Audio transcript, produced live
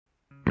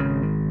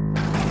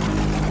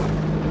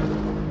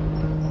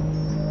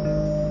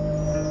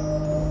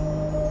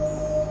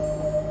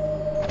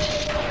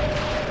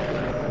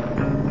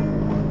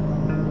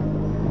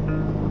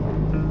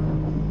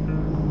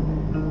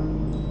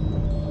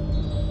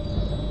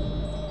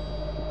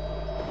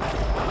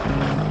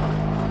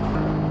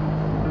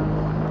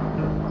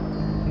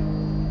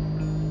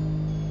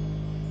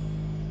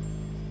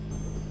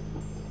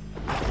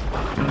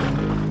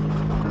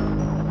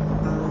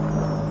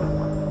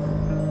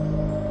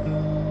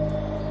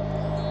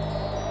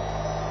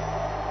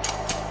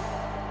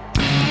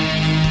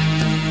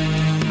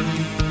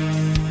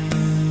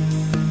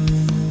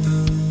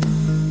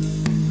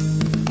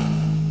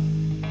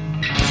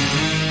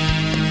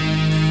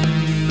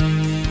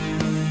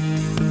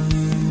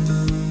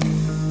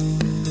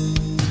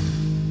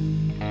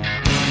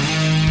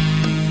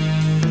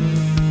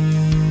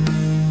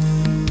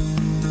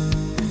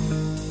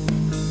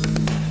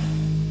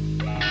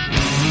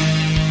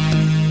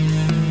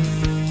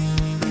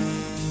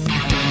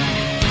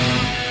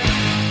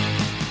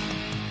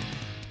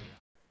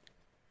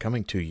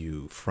coming to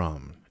you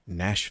from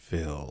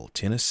Nashville,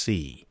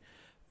 Tennessee.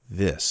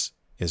 This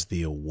is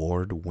the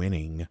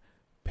award-winning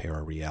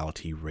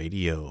Parareality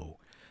Radio.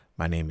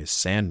 My name is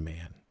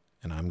Sandman,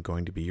 and I'm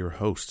going to be your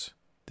host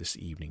this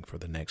evening for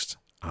the next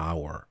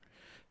hour.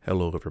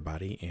 Hello,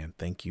 everybody, and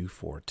thank you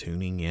for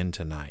tuning in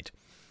tonight.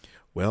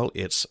 Well,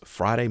 it's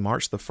Friday,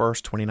 March the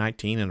 1st,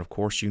 2019, and of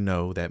course you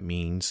know that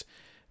means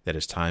that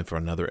it's time for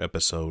another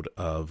episode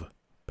of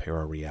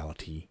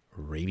Parareality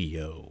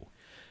Radio.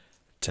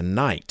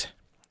 Tonight,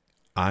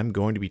 I'm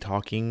going to be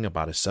talking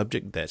about a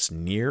subject that's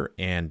near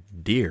and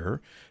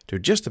dear to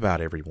just about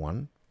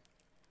everyone.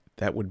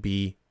 That would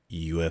be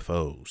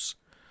UFOs.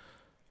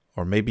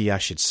 Or maybe I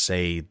should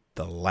say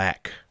the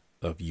lack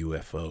of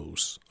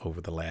UFOs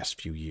over the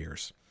last few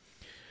years.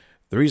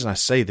 The reason I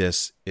say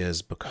this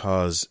is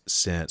because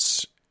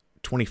since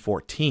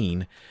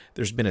 2014,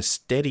 there's been a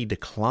steady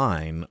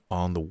decline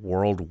on the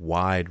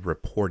worldwide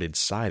reported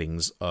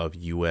sightings of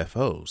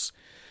UFOs.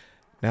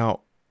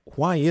 Now,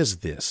 why is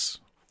this?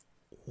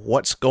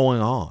 What's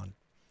going on?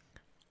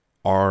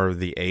 Are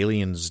the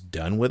aliens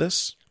done with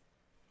us?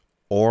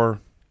 Or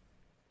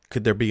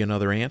could there be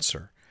another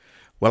answer?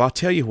 Well, I'll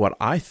tell you what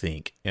I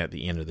think at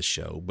the end of the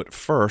show, but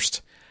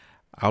first,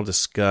 I'll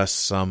discuss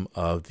some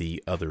of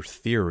the other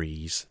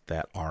theories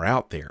that are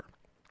out there.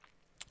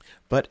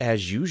 But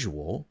as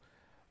usual,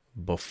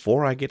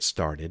 before I get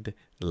started,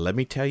 let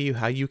me tell you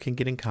how you can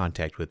get in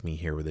contact with me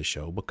here with the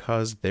show,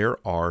 because there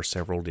are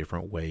several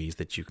different ways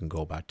that you can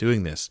go about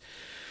doing this.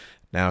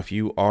 Now, if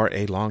you are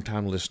a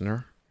longtime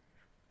listener,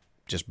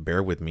 just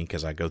bear with me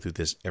because I go through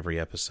this every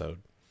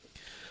episode.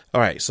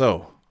 All right,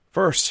 so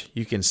first,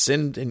 you can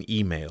send an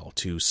email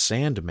to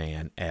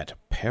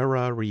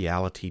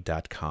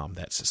sandman@parareality.com.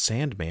 That's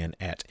sandman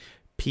at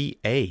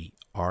Parareality,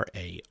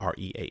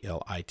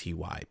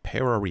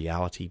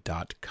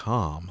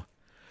 parareality.com.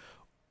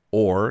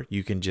 Or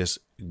you can just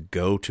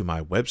go to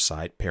my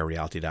website,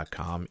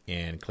 parareality.com,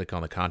 and click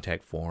on the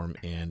contact form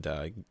and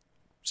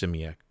send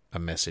me a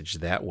message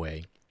that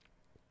way.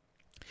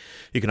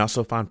 You can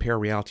also find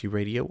Parareality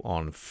Radio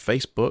on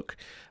Facebook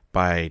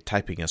by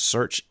typing a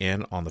search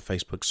in on the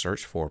Facebook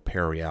search for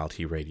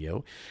Parareality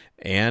Radio.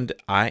 And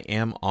I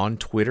am on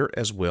Twitter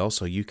as well,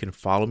 so you can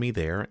follow me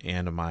there.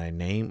 And my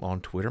name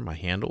on Twitter, my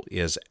handle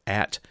is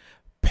at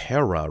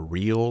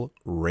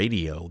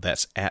 @ParaRealRadio.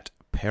 That's at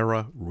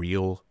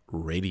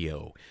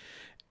 @ParaRealRadio.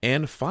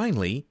 And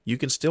finally, you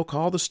can still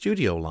call the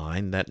studio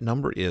line. That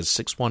number is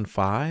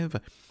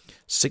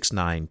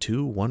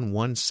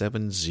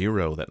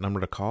 615-692-1170. That number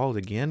to call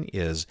again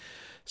is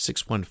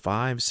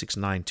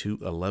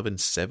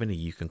 615-692-1170.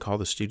 You can call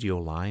the studio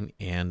line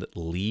and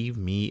leave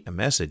me a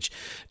message.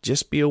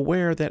 Just be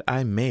aware that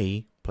I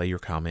may play your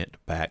comment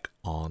back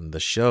on the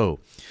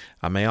show.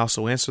 I may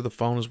also answer the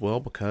phone as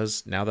well,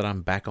 because now that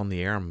I'm back on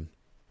the air, I'm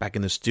back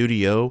in the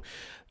studio,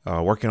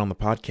 working on the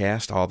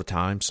podcast all the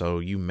time, so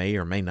you may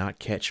or may not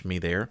catch me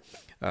there.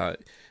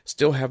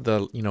 Still have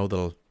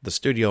the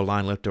studio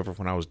line left over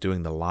when I was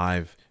doing the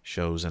live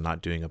shows and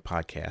not doing a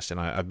podcast.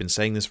 And I've been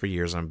saying this for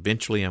years.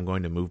 Eventually, I'm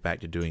going to move back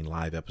to doing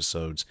live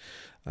episodes.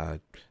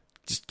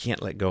 Just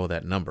can't let go of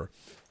that number.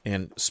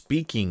 And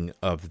speaking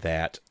of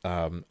that,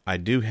 I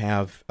do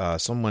have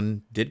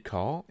someone did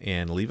call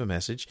and leave a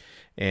message,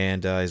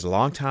 and he's a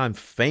longtime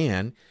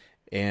fan,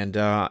 and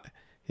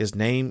his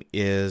name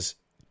is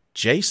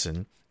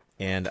Jason.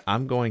 And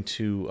I'm going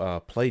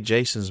to play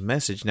Jason's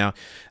message. Now,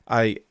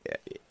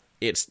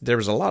 there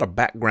was a lot of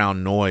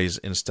background noise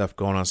and stuff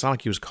going on. It sounded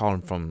like he was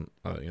calling from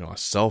a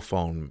cell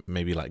phone,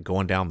 maybe like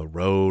going down the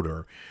road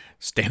or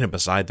standing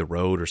beside the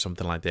road or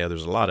something like that.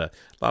 There's a lot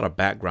of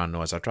background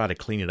noise. I tried to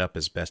clean it up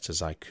as best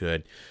as I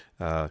could.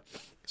 So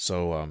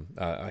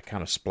I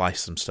kind of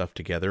spliced some stuff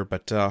together.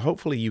 But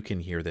hopefully you can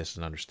hear this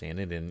and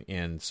understand it.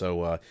 And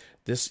so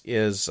this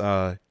is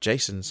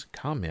Jason's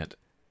comment.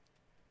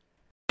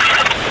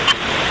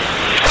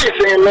 Hey,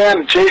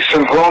 Sandman,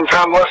 Jason,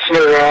 long-time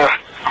listener,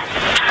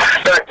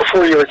 back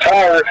before you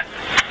retired,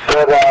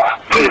 but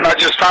I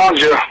just found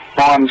you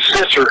on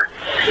Stitcher.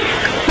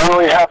 I'm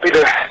really happy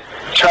to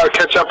try to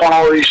catch up on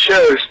all these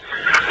shows.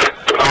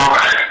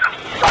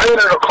 I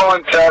entered a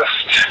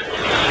contest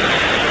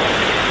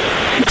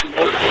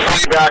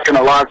way back in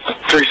the Live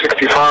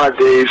 365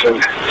 days,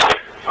 and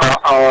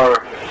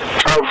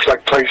I was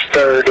like placed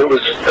third. It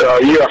was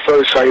a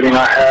UFO sighting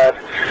I had,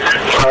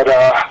 but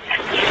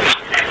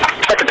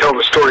I can tell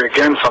the story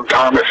again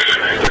sometime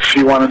if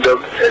you wanted to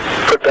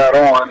put that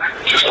on.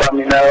 Just let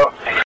me know.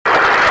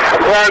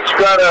 I'm glad you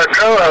got a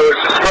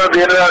co-host. It's going to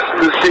be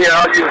interesting to see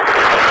how your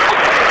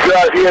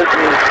ideas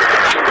and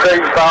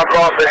things bounce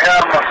off of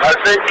him. I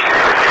think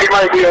he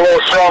might be a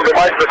little stronger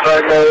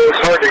microphone, though. It's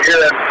hard to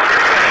hear him.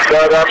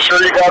 But I'm sure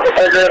you guys will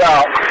figure it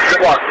out.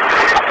 Good luck.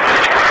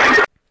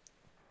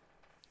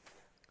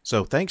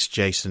 So thanks,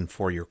 Jason,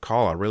 for your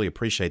call. I really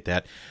appreciate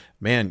that.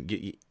 Man,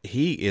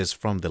 he is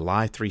from the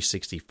Live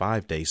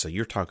 365 days, so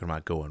you're talking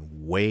about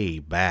going way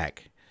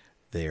back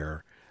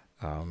there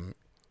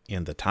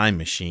in the time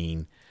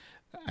machine.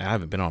 I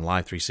haven't been on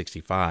Live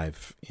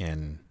 365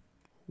 in,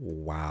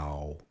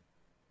 10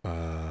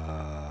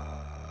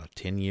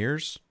 10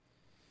 years,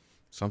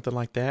 something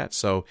like that.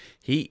 So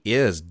he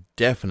is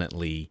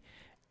definitely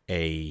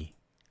a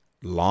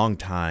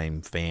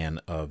longtime fan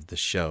of the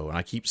show. And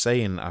I keep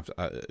saying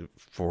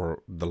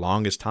for the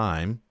longest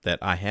time that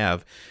I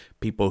have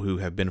people who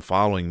have been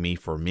following me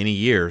for many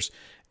years.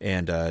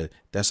 And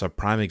that's a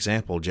prime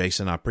example,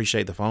 Jason. I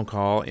appreciate the phone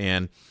call.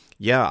 And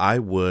yeah, I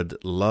would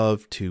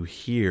love to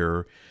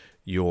hear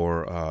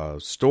your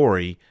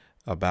story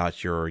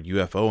about your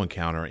UFO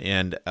encounter.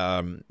 And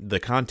the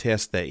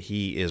contest that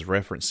he is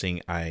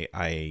referencing,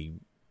 I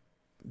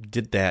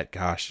did that,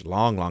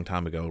 long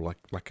time ago,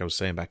 like I was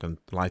saying, back in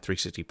Live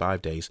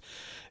 365 days,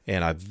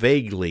 and I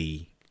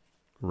vaguely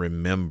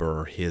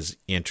remember his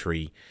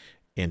entry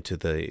into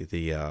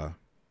the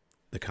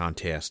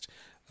contest.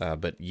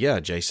 But yeah,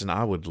 Jason,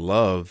 I would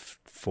love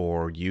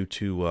for you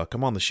to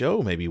come on the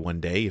show maybe one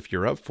day if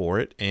you're up for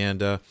it,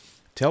 and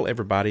tell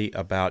everybody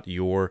about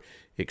your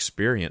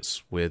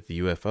experience with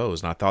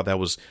UFOs. And I thought that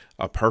was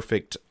a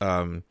perfect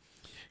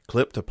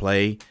clip to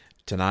play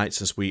tonight,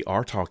 since we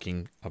are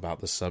talking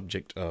about the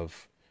subject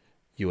of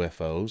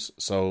UFOs.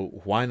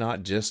 So why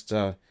not just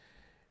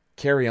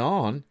carry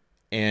on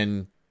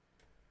and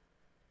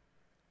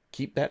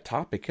keep that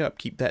topic up,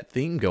 keep that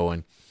theme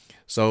going.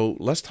 So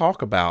let's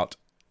talk about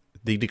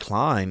the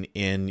decline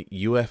in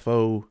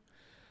UFO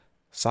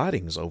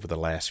sightings over the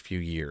last few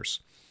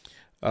years.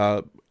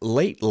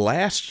 Late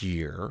last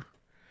year,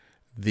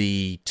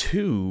 the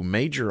two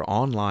major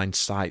online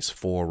sites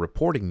for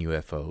reporting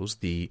UFOs,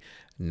 the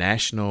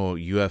National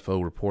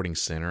UFO Reporting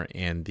Center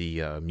and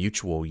the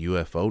Mutual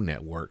UFO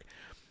Network,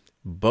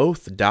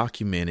 both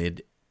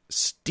documented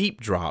steep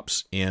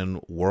drops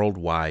in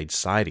worldwide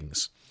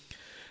sightings.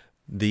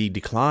 The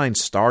decline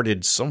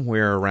started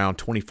somewhere around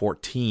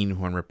 2014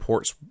 when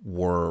reports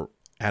were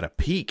at a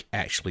peak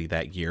actually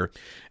that year,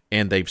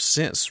 and they've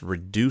since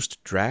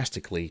reduced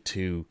drastically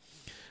to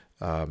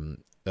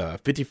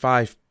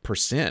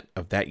 55%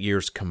 of that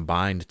year's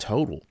combined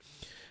total.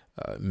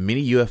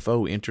 Many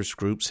UFO interest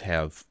groups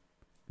have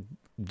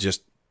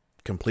just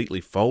completely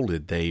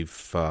folded.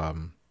 They've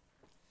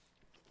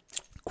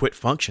quit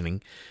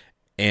functioning,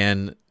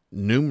 and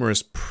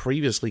numerous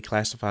previously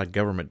classified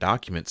government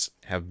documents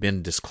have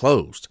been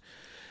disclosed.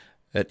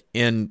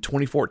 In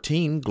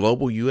 2014,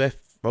 global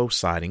UFO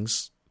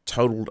sightings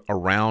totaled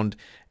around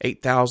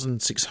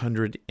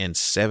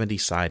 8,670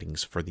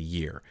 sightings for the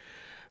year.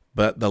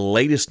 But the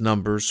latest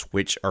numbers,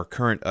 which are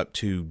current up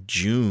to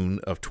June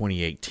of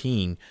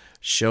 2018,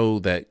 show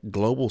that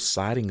global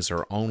sightings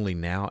are only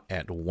now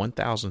at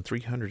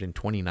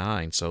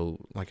 1,329.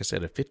 So, like I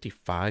said, a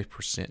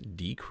 55%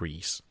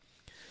 decrease.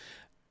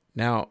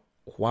 Now,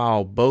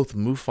 while both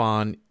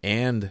MUFON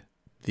and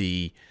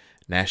the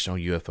National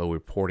UFO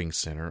Reporting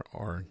Center,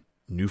 or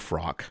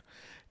NUFROC,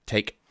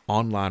 take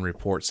online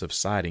reports of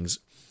sightings,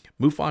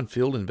 MUFON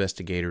field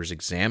investigators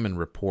examine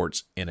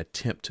reports and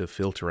attempt to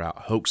filter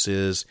out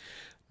hoaxes,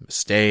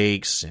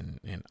 mistakes, and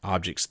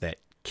objects that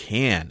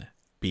can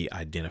be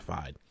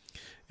identified.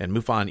 And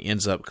MUFON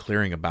ends up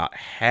clearing about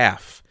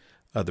half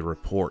of the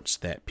reports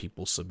that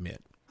people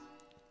submit.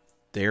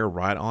 There,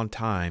 right on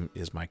time,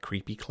 is my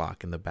creepy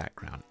clock in the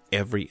background.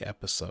 Every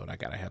episode, I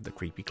gotta have the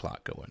creepy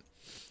clock going.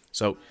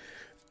 So,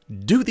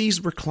 do these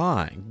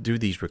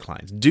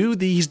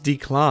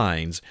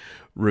declines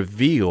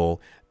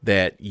reveal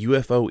that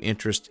UFO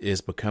interest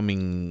is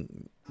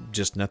becoming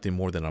just nothing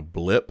more than a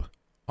blip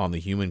on the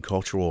human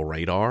cultural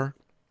radar?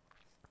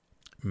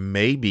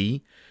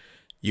 Maybe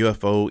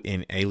UFO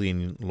and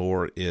alien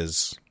lore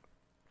is,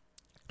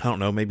 I don't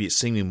know, maybe it's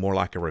seeming more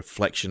like a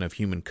reflection of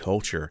human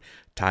culture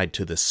tied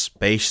to the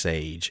space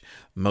age,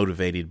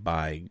 motivated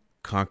by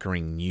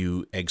conquering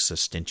new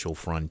existential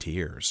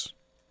frontiers.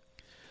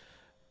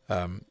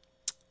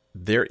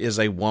 There is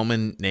a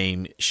woman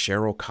named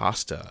Cheryl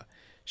Costa.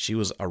 She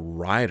was a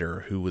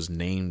writer who was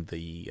named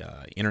the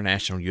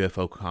International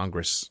UFO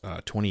Congress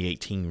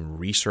 2018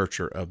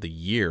 Researcher of the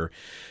Year.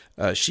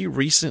 She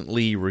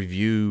recently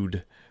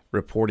reviewed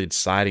reported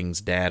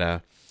sightings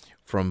data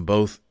from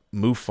both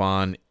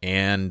MUFON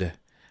and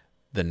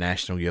the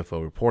National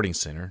UFO Reporting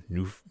Center,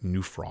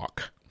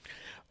 NUFROC,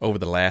 over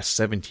the last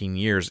 17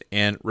 years,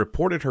 and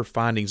reported her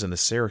findings in the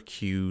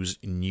Syracuse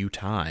New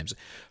Times.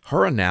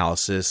 Her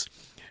analysis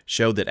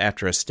showed that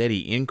after a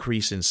steady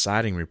increase in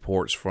sighting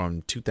reports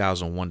from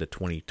 2001 to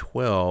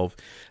 2012,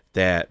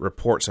 that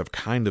reports have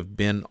kind of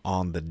been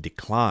on the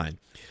decline.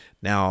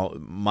 Now,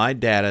 my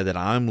data that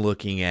I'm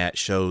looking at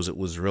shows it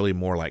was really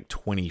more like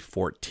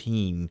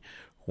 2014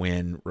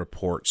 when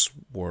reports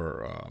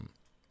were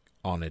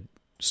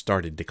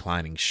started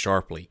declining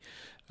sharply.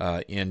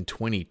 In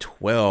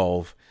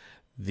 2012,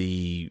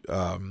 the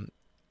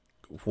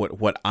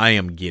what I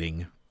am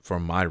getting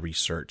from my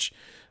research,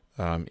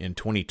 in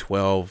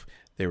 2012,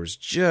 there was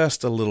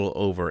just a little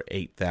over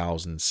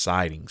 8,000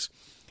 sightings.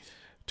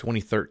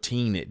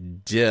 2013,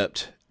 it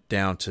dipped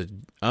down to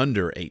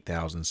under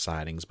 8,000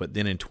 sightings, but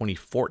then in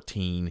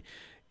 2014,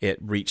 it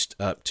reached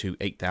up to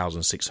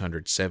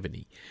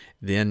 8,670.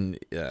 Then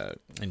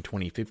in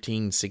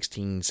 2015,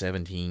 16,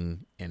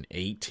 17, and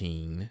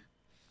 18,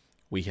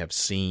 we have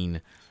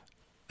seen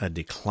a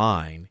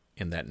decline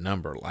in that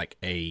number, like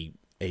a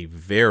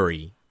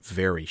very,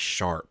 very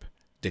sharp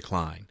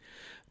decline.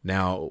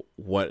 Now,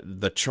 what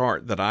the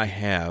chart that I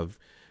have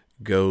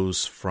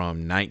goes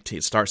from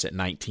it starts at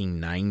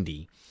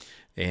 1990,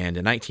 and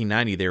in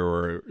 1990 there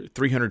were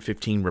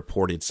 315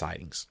 reported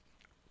sightings,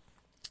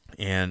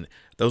 and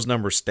those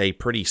numbers stay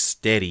pretty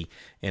steady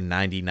in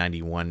 90,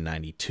 91,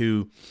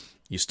 92.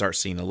 You start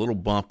seeing a little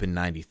bump in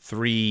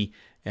 93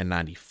 and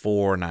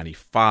 94,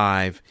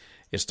 95.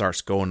 It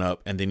starts going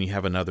up, and then you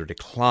have another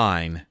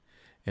decline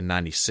in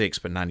 96,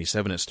 but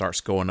 97 it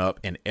starts going up,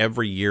 and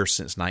every year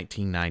since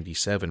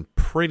 1997,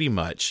 pretty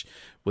much,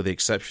 with the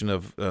exception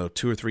of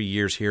 2 or 3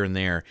 years here and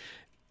there,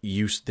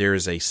 there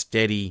is a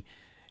steady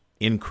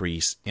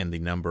increase in the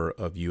number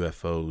of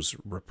UFOs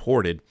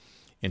reported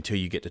until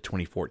you get to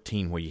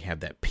 2014, where you have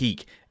that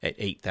peak at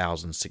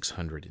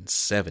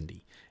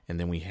 8,670. And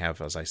then we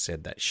have, as I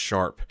said, that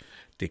sharp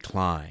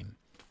decline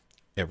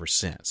ever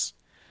since.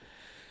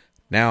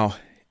 Now,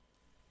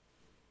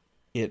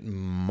 it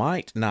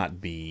might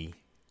not be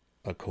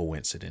a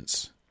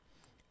coincidence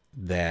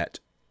that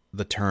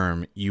the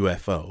term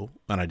UFO,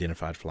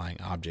 unidentified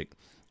flying object,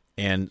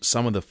 and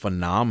some of the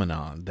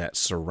phenomena that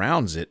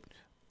surrounds it,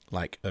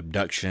 like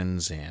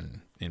abductions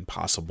and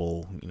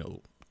impossible,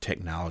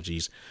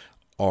 technologies,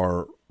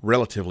 are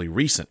relatively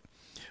recent.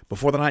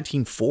 Before the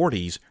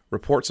 1940s,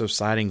 reports of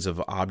sightings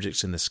of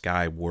objects in the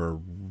sky were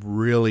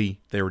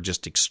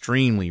just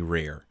extremely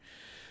rare.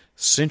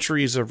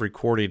 Centuries of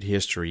recorded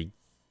history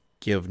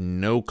give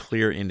no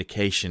clear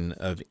indication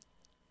of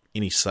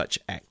any such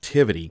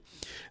activity.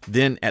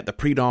 Then, at the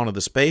pre-dawn of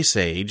the space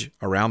age,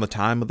 around the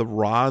time of the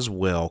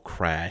Roswell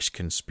crash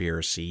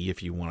conspiracy,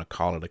 if you want to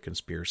call it a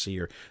conspiracy,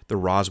 or the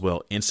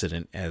Roswell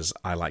incident, as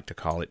I like to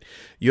call it,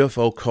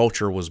 UFO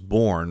culture was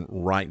born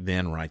right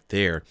then, right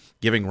there,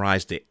 giving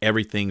rise to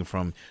everything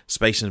from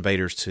Space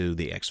Invaders to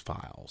the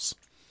X-Files.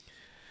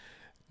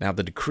 Now,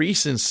 the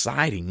decrease in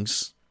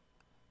sightings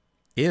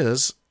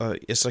is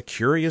a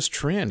curious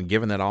trend,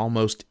 given that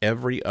almost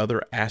every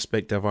other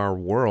aspect of our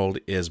world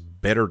is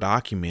better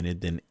documented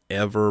than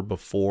ever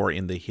before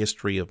in the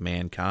history of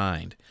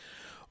mankind.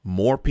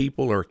 More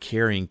people are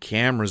carrying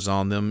cameras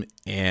on them,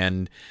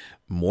 and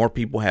more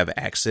people have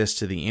access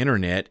to the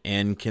internet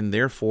and can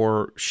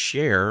therefore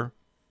share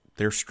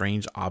their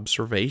strange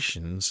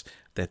observations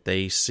that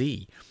they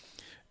see.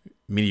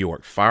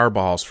 Meteoric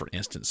fireballs, for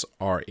instance,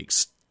 are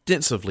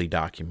extensively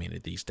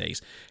documented these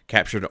days,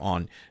 captured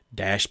on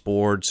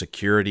dashboard,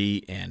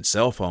 security, and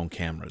cell phone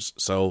cameras.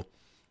 So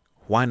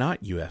why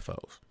not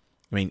UFOs?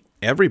 I mean,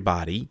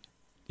 everybody,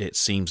 it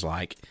seems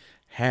like,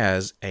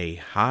 has a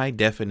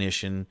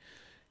high-definition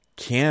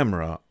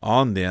camera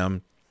on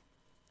them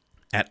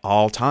at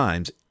all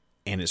times,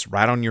 and it's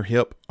right on your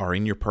hip or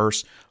in your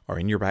purse or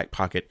in your back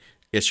pocket.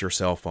 It's your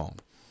cell phone.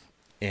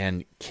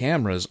 And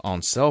cameras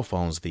on cell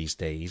phones these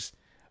days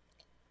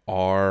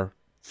are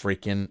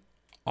freaking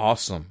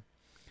awesome.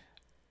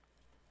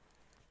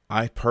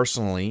 I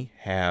personally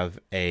have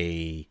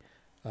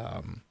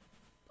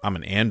I'm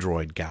an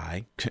Android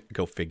guy,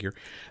 go figure,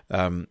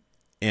 and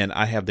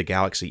I have the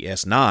Galaxy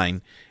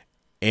S9,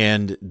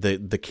 and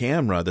the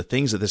camera, the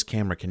things that this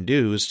camera can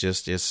do is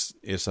just,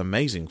 it's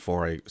amazing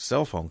for a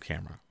cell phone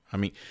camera. I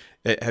mean,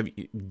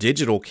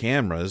 digital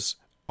cameras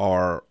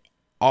are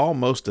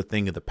almost a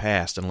thing of the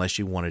past unless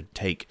you want to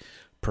take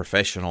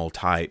professional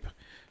type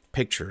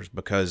pictures,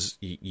 because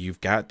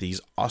you've got these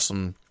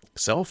awesome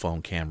cell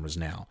phone cameras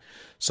now.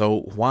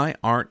 So why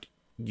aren't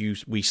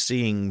we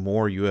seeing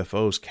more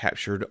UFOs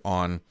captured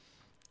on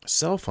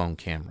cell phone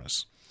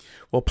cameras?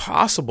 Well,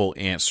 possible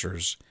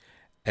answers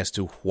as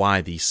to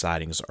why these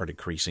sightings are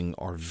decreasing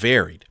are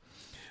varied.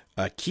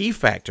 A key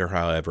factor,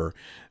 however,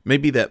 may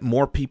be that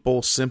more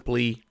people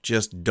simply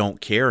just don't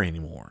care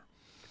anymore.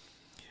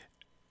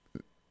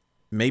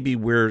 Maybe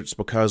it's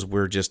because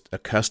we're just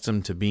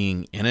accustomed to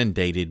being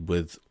inundated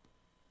with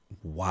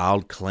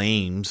wild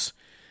claims,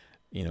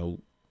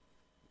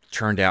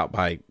 churned out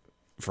by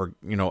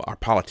our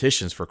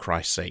politicians, for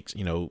Christ's sakes,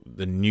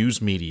 the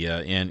news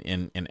media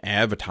and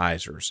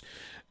advertisers.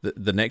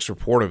 The next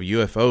report of a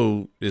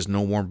UFO is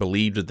no more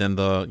believed than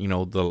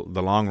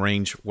the long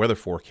range weather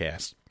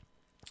forecast.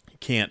 You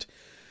can't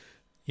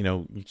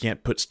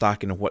put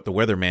stock into what the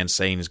weatherman's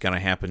saying is going to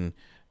happen,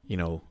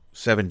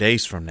 7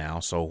 days from now.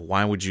 So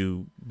why would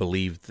you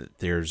believe that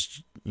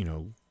there's,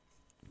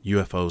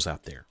 UFOs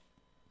out there?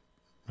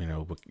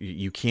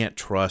 You can't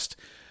trust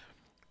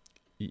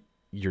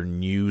your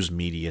news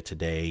media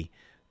today,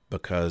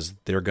 because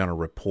they're going to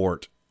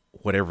report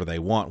whatever they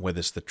want, whether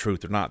it's the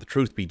truth or not. The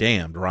truth be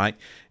damned, right?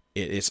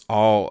 It's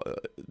all,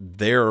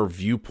 their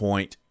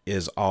viewpoint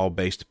is all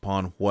based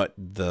upon what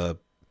the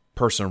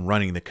person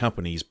running the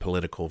company's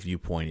political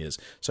viewpoint is.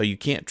 So you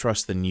can't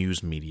trust the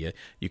news media.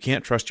 You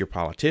can't trust your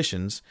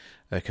politicians,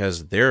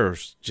 because they're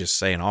just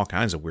saying all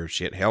kinds of weird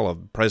shit. Hell,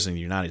 the President of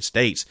the United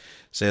States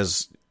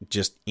says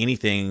just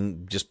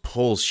anything, just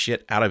pulls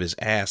shit out of his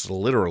ass,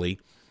 literally,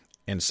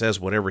 and says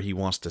whatever he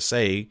wants to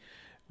say,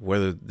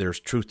 whether there's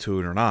truth to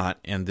it or not.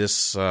 And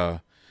this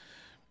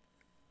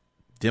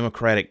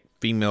Democratic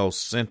female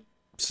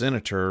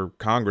senator,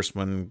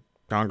 congressman,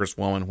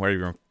 congresswoman, whatever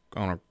you're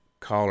going to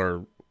call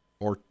her,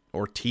 or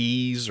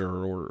Ortiz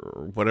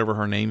or whatever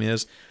her name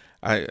is.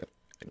 Have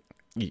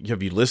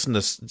you listened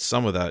to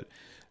some of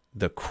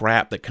the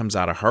crap that comes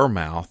out of her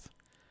mouth?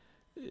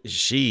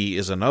 She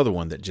is another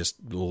one that just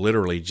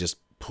literally just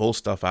pulls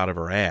stuff out of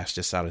her ass,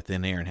 just out of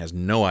thin air, and has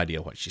no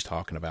idea what she's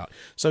talking about.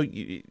 So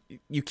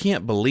you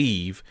can't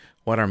believe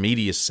what our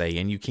media is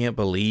saying. You can't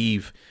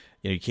believe,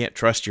 you can't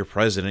trust your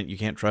president. You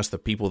can't trust the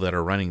people that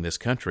are running this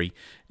country.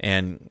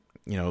 And,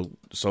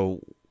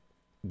 so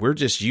we're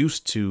just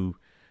used to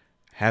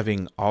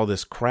having all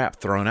this crap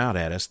thrown out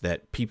at us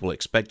that people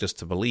expect us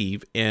to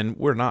believe, and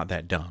we're not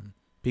that dumb.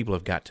 People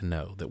have got to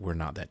know that we're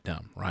not that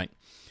dumb, right?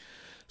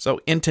 So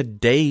in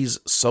today's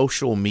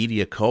social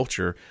media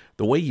culture,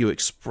 the way you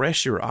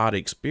express your odd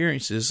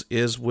experiences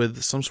is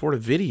with some sort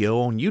of video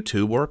on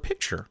YouTube or a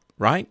picture,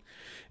 right?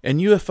 And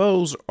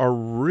UFOs are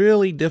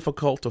really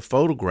difficult to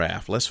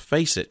photograph. Let's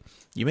face it.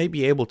 You may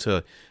be able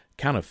to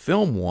kind of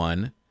film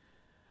one,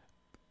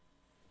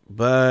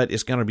 but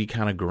it's going to be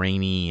kind of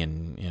grainy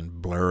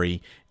and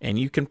blurry. And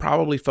you can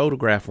probably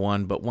photograph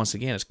one, but once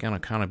again, it's going to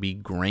kind of be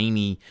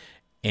grainy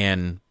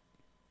and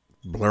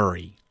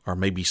blurry, or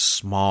maybe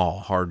small,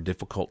 hard,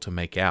 difficult to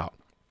make out.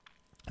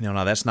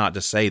 Now that's not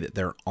to say that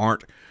there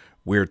aren't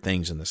weird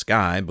things in the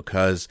sky,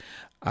 because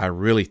I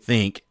really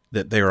think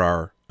that there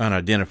are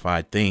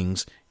unidentified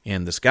things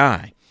in the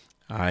sky.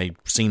 I've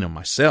seen them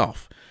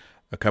myself.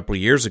 A couple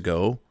of years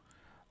ago,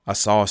 I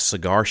saw a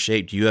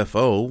cigar-shaped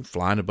UFO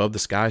flying above the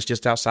skies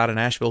just outside of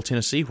Nashville,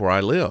 Tennessee, where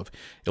I live.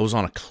 It was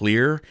on a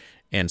clear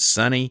and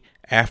sunny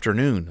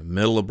afternoon,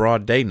 middle of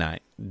broad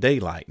daylight.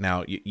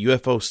 Now,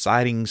 UFO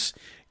sightings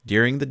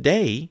during the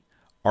day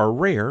are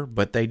rare,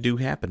 but they do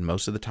happen.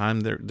 Most of the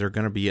time, they're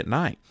going to be at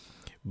night.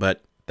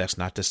 But that's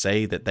not to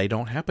say that they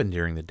don't happen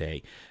during the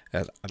day.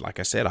 Like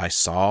I said, I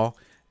saw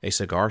a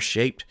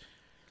cigar-shaped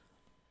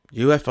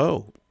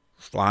UFO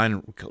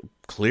flying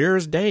clear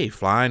as day,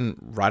 flying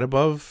right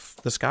above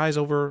the skies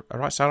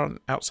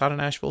outside of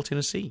Nashville,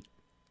 Tennessee.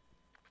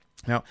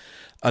 Now,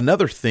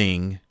 another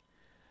thing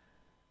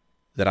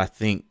that I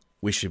think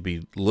we should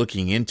be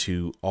looking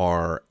into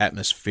are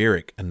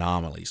atmospheric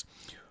anomalies.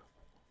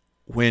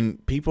 When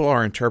people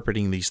are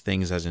interpreting these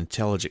things as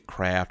intelligent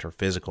craft or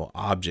physical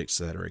objects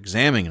that are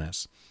examining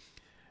us,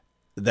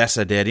 that's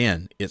a dead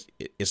end.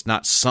 It's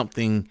not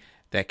something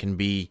that can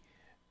be,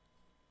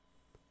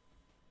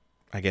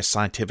 I guess,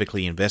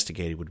 scientifically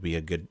investigated would be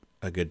a good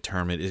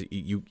term.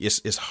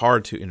 It's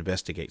hard to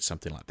investigate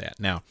something like that.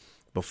 Now,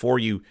 before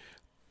you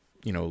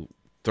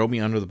throw me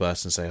under the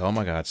bus and say, "Oh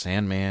my God,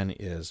 Sandman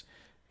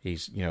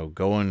he's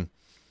going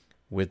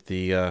with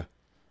the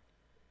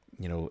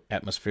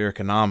atmospheric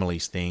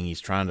anomalies thing.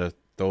 He's trying to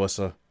throw us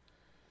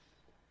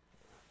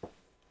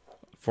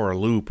for a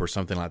loop or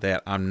something like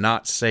that." I'm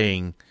not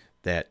saying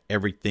that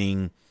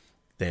everything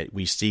that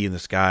we see in the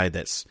sky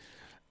that's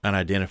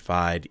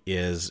unidentified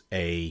is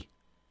a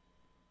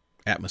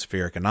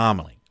atmospheric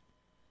anomaly.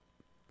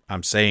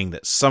 I'm saying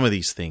that some of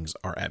these things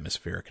are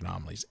atmospheric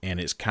anomalies, and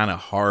it's kind of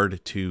hard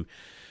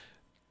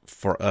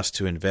for us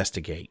to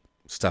investigate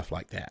stuff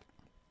like that.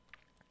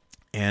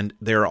 And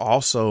there are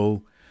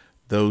also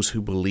those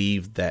who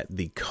believe that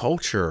the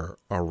culture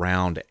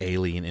around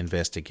alien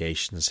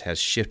investigations has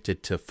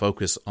shifted to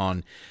focus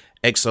on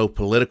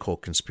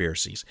exopolitical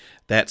conspiracies.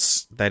 That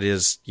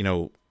is,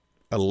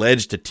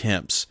 alleged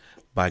attempts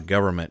by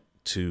government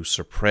to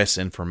suppress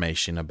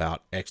information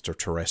about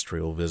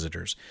extraterrestrial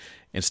visitors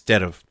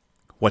instead of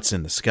what's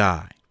in the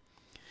sky.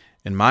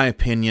 In my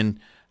opinion,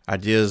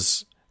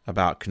 ideas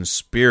about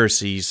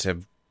conspiracies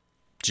have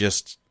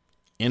just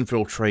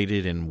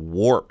infiltrated and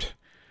warped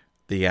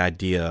the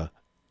idea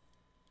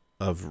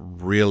of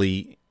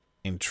really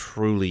and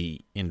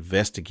truly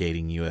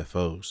investigating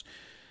UFOs.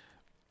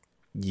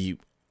 You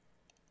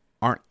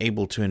aren't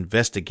able to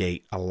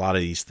investigate a lot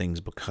of these things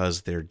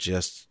because they're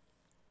just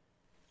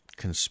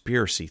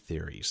conspiracy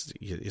theories.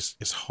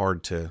 It's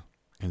hard to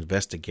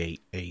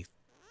investigate a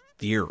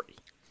theory.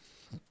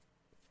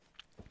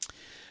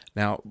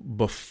 Now,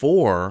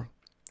 before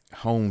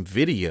home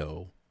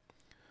video,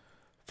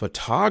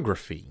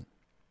 photography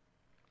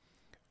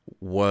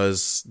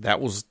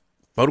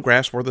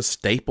photographs were the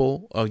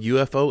staple of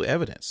UFO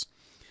evidence.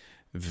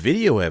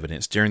 Video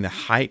evidence during the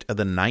height of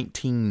the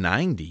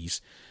 1990s,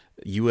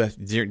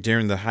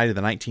 during the height of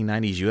the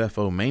 1990s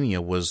UFO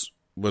mania was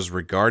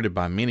regarded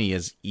by many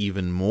as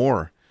even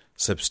more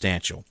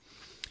substantial.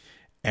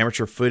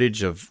 Amateur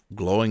footage of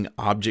glowing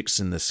objects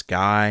in the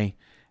sky,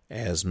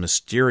 as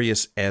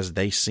mysterious as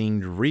they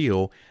seemed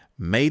real,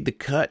 made the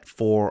cut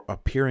for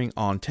appearing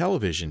on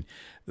television.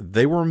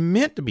 They were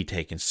meant to be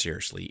taken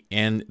seriously,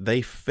 and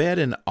they fed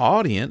an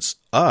audience,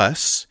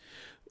 us,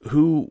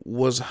 who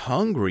was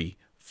hungry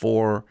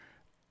for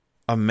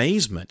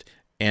amazement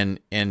and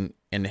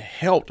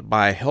helped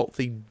by a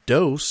healthy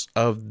dose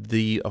of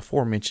the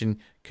aforementioned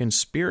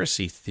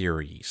conspiracy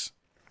theories.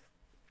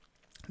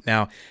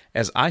 Now,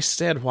 as I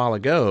said a while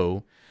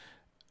ago,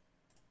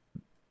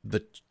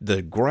 the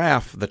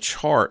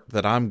chart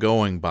that I'm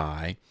going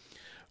by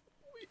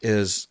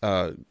is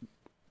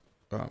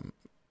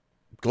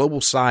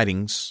global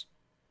sightings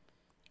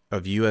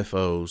of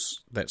UFOs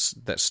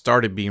that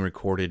started being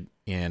recorded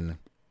in,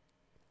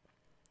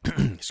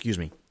 excuse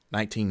me,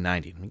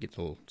 1990. Let me get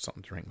a little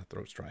something to drink. My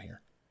throat's dry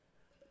here.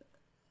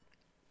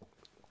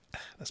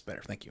 That's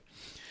better. Thank you.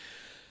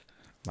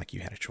 Like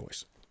you had a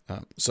choice.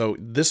 So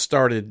this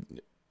started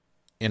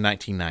in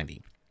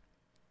 1990,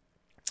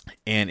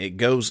 and it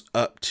goes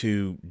up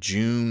to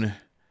June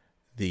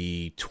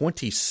the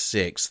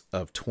 26th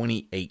of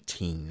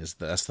 2018.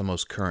 That's the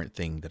most current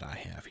thing that I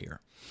have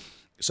here.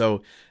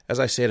 So, as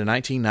I said, in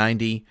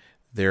 1990,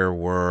 there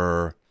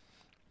were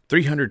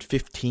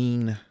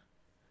 315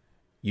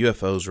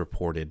 UFOs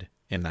reported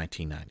in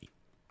 1990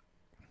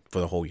 for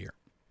the whole year.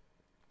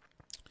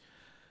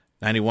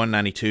 91,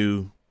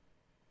 92,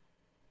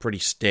 pretty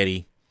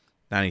steady.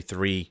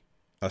 93,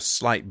 a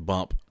slight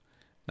bump.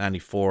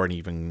 94, and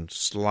even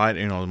slight,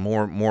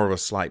 more of a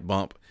slight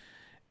bump.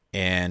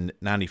 And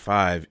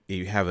 95,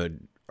 you have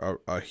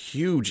a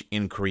huge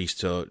increase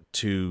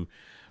to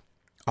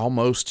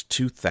almost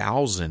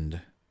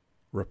 2,000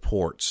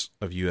 reports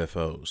of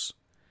UFOs.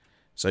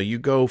 So you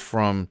go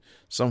from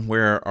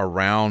somewhere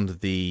around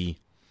the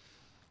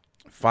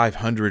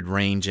 500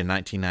 range in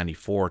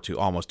 1994 to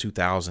almost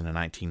 2,000 in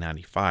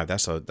 1995.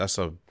 That's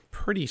a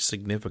pretty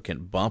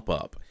significant bump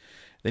up.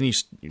 Then you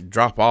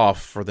drop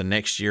off for the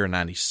next year,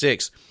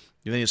 96.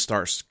 Then it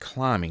starts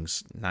climbing,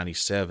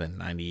 97,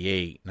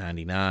 98,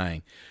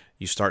 99.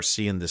 You start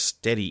seeing this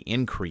steady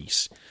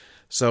increase.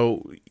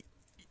 So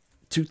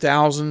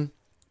 2000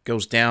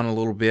 goes down a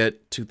little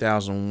bit.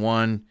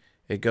 2001,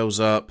 it goes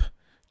up.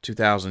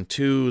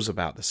 2002 is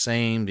about the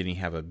same. Then you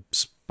have a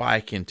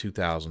spike in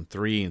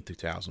 2003 and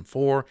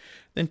 2004.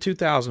 Then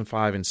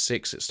 2005 and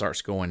 6, it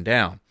starts going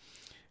down.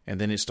 And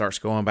then it starts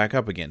going back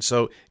up again.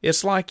 So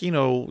it's like,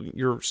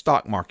 your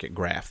stock market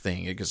graph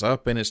thing. It goes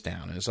up and it's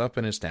down, and it's up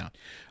and it's down.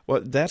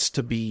 Well, that's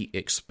to be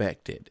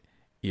expected.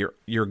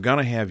 You're going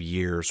to have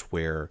years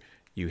where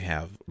you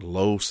have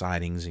low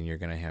sightings, and you're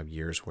going to have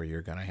years where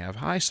you're going to have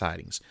high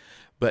sightings.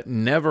 But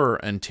never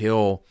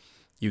until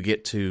you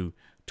get to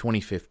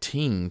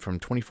 2015, from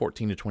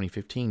 2014 to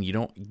 2015, you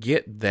don't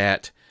get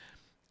that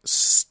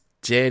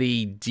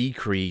steady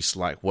decrease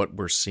like what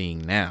we're seeing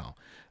now.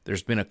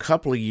 There's been a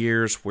couple of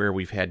years where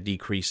we've had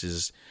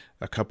decreases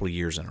a couple of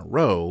years in a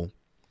row,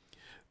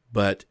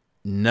 but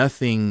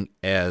nothing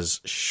as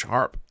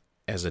sharp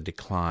as a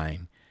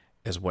decline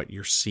as what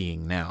you're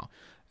seeing now.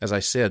 As I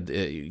said,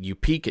 you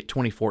peak at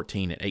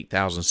 2014 at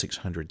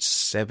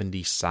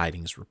 8,670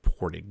 sightings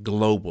reported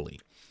globally.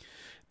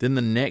 Then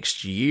the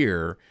next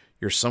year,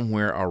 you're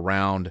somewhere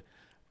around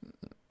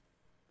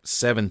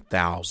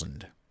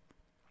 7,000.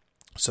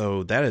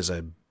 So that is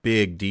a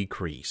big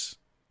decrease.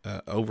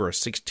 Over a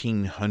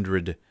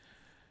 1,600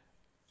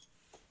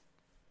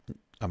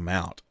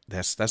 amount.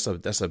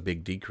 That's a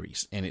big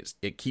decrease, and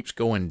it keeps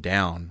going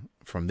down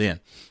from then.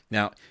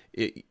 Now,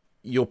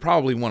 you'll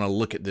probably want to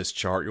look at this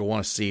chart. You'll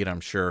want to see it,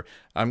 I'm sure.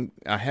 I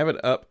have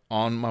it up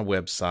on my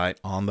website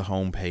on the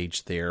home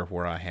page there,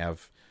 where I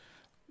have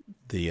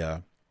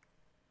the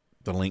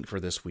link for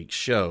this week's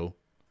show,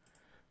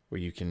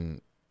 where you can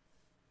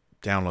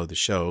download the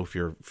show. If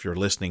you're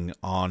listening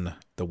on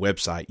the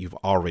website, you've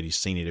already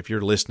seen it. If you're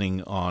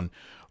listening on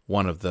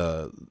one of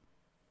the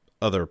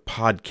other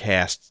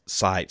podcast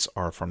sites,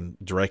 or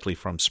directly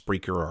from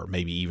Spreaker, or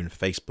maybe even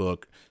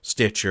Facebook,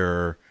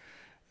 Stitcher,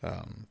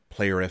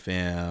 Player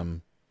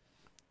FM,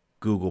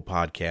 Google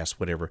Podcasts,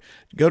 whatever,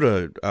 go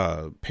to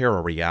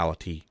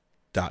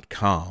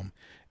parareality.com,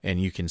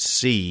 and you can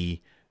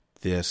see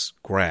this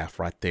graph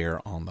right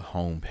there on the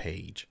home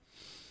page.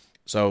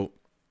 So,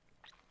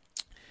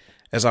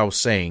 as I was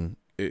saying,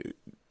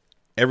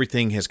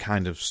 everything has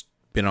kind of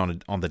been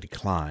on the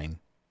decline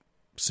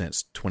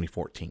since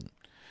 2014.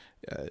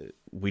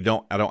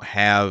 I don't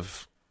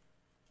have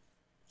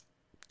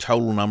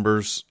total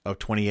numbers of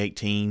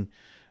 2018,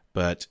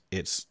 but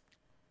it's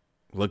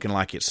looking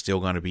like it's still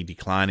going to be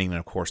declining, and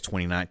of course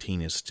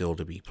 2019 is still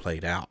to be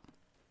played out.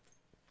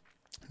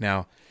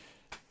 Now,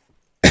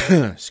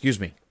 excuse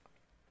me,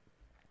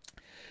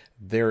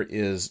 there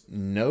is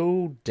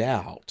no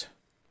doubt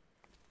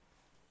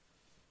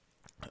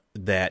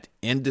that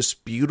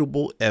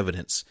indisputable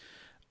evidence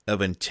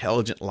of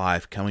intelligent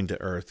life coming to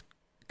Earth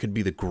could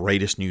be the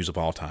greatest news of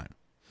all time.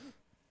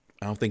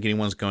 I don't think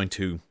anyone's going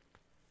to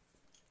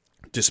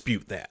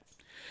dispute that.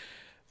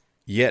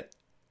 Yet,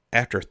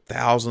 after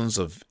thousands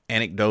of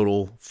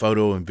anecdotal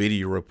photo and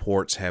video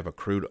reports have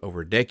accrued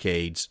over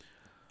decades,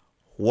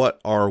 what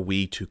are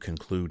we to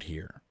conclude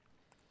here?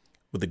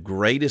 With the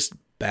greatest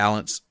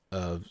balance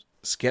of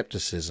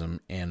skepticism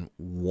and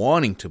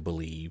wanting to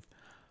believe,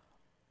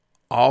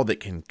 all that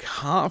can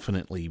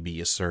confidently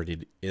be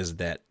asserted is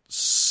that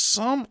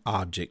some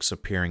objects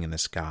appearing in the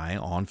sky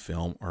on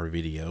film or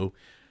video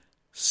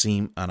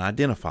seem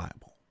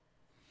unidentifiable.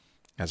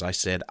 As I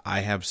said,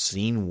 I have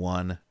seen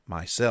one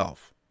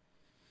myself.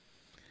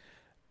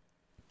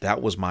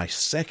 That was my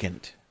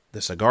second,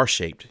 the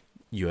cigar-shaped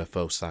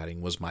UFO sighting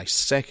was my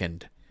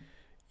second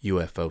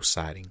UFO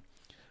sighting.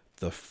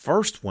 The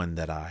first one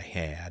that I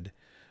had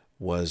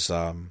was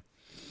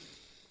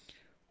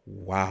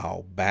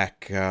wow,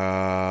 back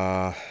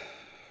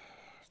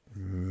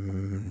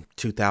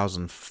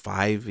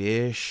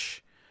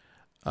 2005-ish.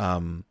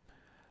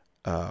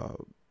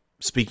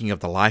 Speaking of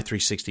the Live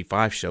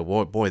 365 show,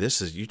 boy,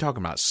 this is, you're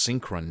talking about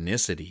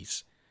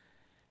synchronicities.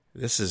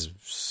 This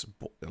is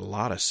a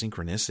lot of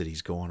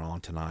synchronicities going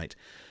on tonight.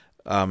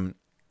 Back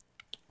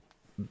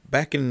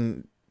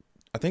in,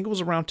 I think it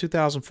was around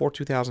 2004,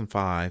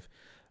 2005,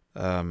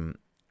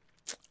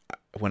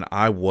 when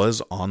I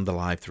was on the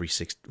Live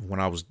 360, when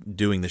I was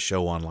doing the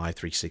show on Live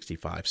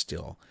 365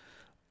 still,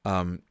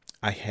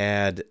 I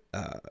had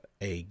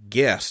a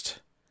guest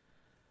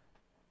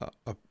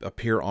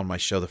appear on my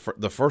show.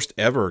 The first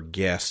ever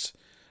guest,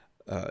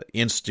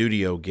 in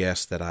studio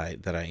guest that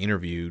I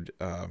interviewed.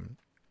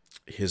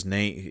 His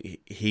name,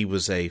 he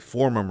was a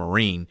former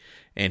Marine,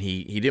 and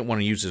he didn't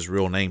want to use his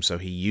real name, so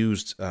he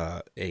used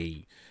a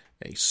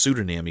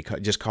pseudonym. He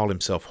just called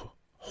himself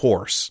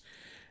Horse,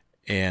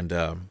 and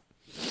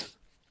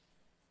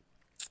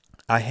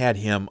I had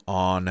him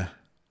on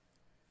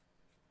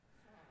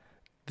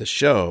the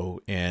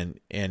show, and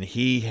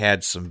he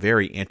had some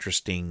very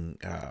interesting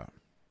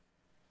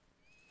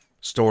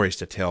stories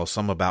to tell.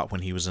 Some about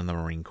when he was in the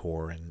Marine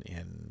Corps,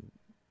 and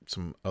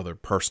some other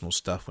personal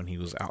stuff when he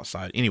was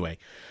outside. Anyway,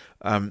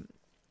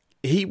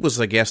 he was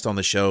a guest on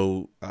the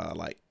show,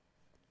 I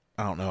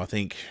don't know, I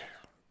think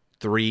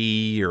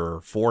 3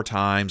 or 4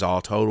 times all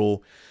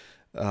total.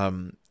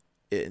 And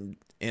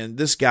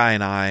this guy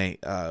and I,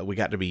 we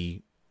got to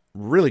be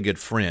really good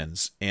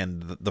friends.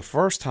 And the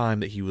first time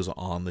that he was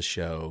on the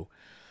show,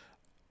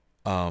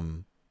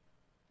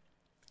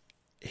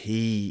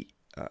 he,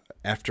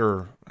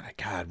 after,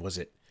 God, was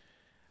it?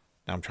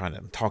 I'm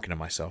talking to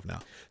myself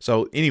now.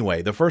 So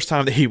anyway, the first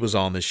time that he was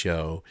on the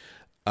show,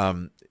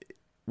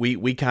 we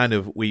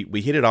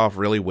hit it off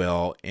really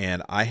well,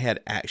 and I had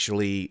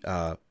actually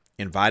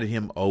invited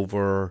him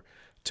over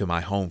to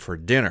my home for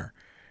dinner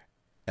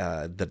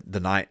the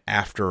night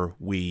after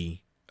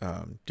we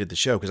did the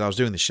show, because I was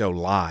doing the show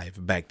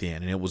live back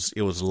then, and it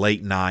was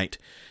late night,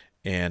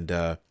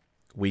 and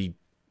we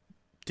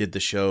did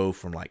the show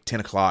from like 10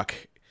 o'clock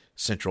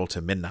Central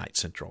to midnight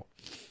Central.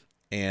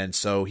 And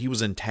so he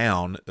was in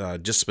town,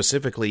 just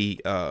specifically,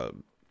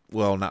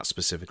 well, not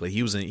specifically.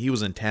 He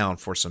was in town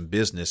for some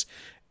business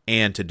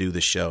and to do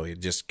the show. It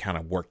just kind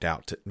of worked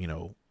out,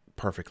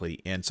 perfectly.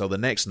 And so the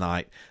next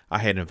night, I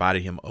had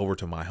invited him over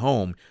to my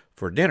home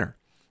for dinner.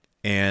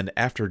 And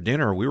after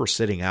dinner, we were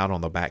sitting out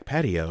on the back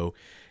patio,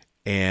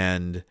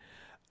 and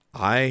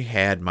I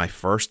had my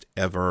first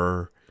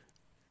ever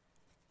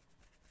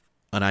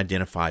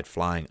unidentified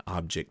flying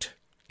object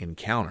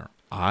encounter.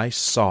 I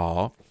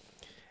saw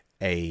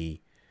a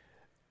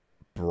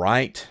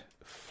bright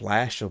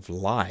flash of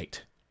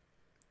light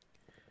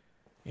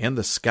in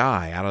the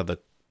sky out of the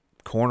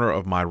corner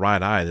of my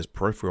right eye, this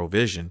peripheral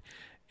vision,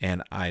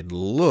 and I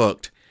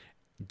looked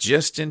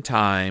just in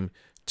time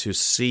to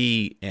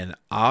see an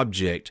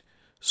object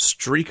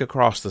streak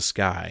across the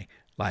sky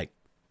like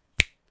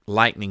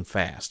lightning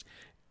fast.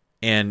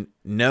 And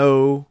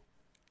no,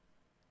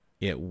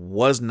 it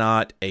was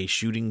not a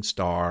shooting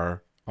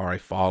star or a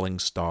falling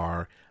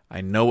star.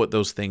 I know what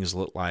those things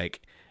look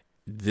like.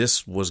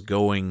 This was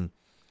going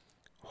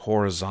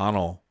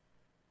horizontal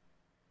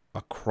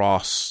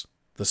across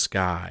the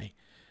sky,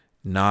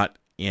 not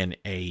in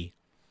a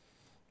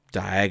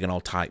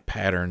diagonal type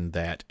pattern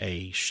that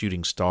a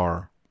shooting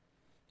star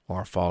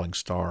or a falling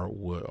star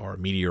or a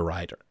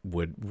meteorite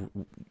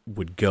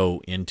would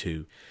go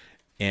into.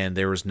 And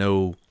there was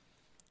no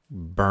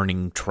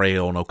burning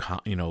trail,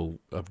 no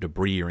of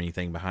debris or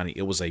anything behind it.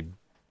 It was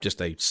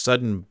just a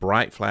sudden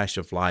bright flash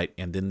of light,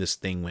 and then this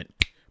thing went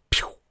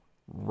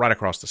right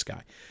across the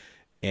sky.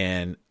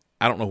 And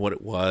I don't know what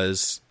it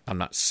was. I'm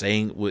not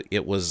saying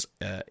it was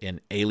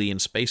an alien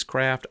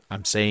spacecraft.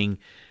 I'm saying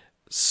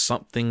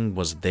something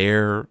was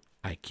there.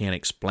 I can't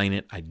explain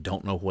it. I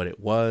don't know what it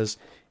was.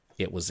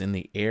 It was in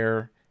the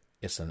air.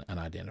 It's an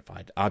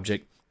unidentified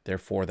object.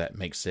 Therefore, that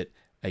makes it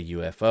a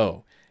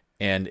UFO.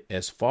 And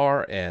as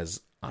far as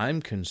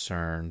I'm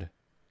concerned,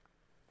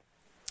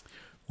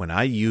 when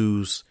I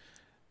use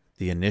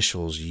the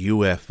initials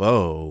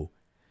UFO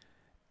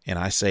and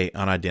I say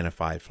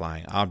unidentified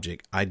flying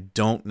object, I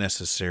don't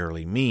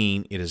necessarily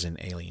mean it is an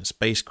alien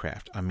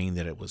spacecraft. I mean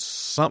that it was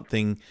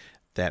something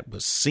that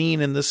was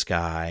seen in the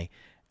sky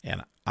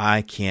and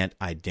I can't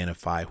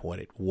identify what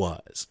it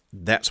was.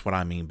 That's what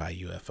I mean by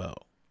UFO.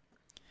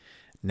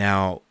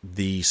 Now,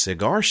 the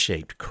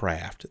cigar-shaped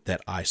craft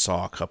that I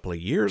saw a couple of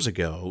years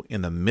ago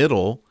in the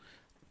middle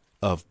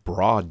of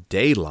broad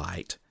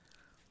daylight,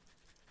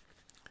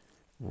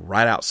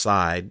 right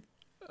outside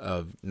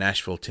of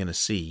Nashville,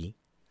 Tennessee,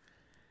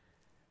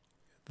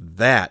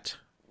 that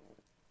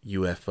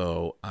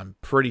UFO, I'm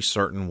pretty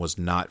certain, was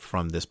not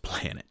from this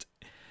planet.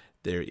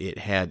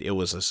 It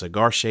was a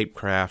cigar-shaped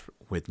craft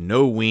with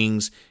no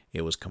wings.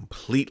 It was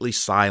completely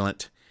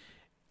silent,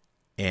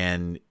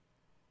 and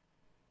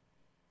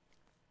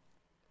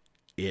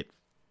it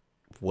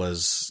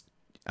was,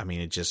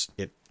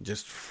 it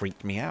just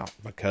freaked me out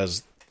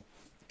because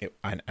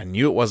I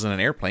knew it wasn't an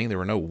airplane. There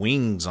were no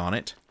wings on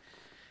it.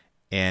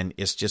 and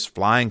it's just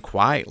flying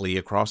quietly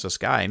across the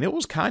sky. And it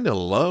was kind of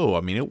low.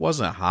 I mean, it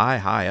wasn't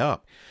high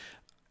up.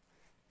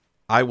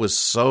 I was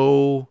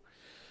so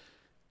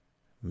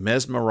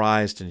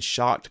mesmerized and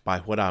shocked by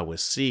what I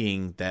was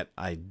seeing that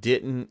I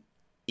didn't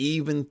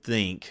even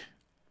think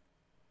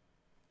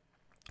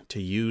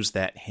to use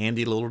that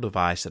handy little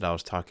device that I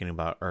was talking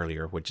about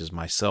earlier, which is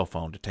my cell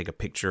phone, to take a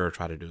picture or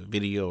try to do a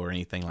video or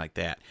anything like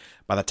that.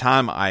 By the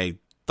time I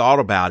thought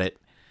about it,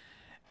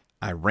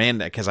 I ran,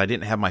 because I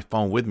didn't have my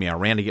phone with me, I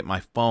ran to get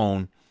my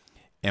phone,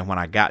 and when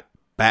I got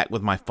back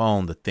with my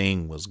phone, the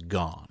thing was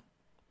gone.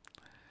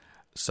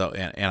 So,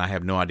 and I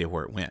have no idea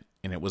where it went.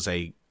 And it was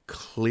a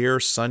clear,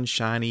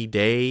 sunshiny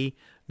day,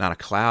 not a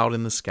cloud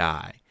in the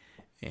sky.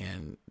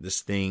 And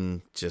this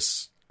thing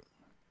just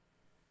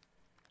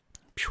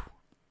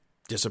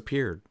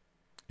disappeared.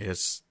 It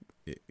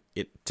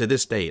to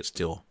this day, it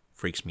still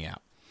freaks me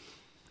out.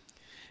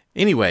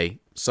 Anyway,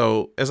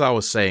 so as I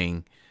was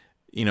saying,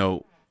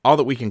 all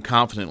that we can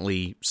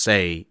confidently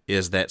say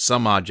is that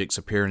some objects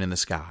appearing in the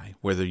sky,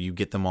 whether you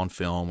get them on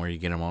film or you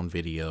get them on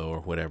video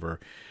or whatever,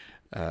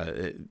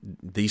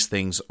 these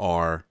things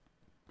are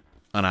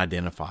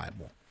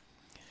unidentifiable.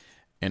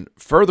 And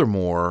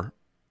furthermore,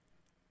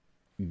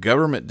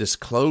 government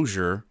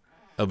disclosure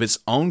of its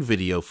own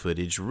video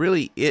footage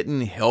really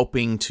isn't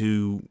helping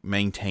to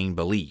maintain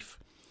belief.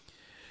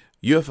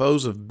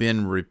 UFOs have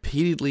been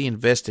repeatedly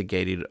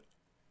investigated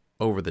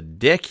over the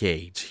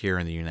decades here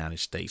in the United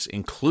States,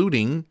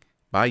 including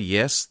by,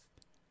 yes,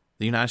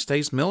 the United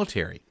States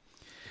military.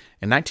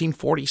 In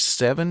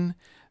 1947,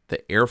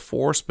 the Air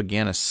Force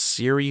began a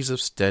series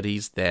of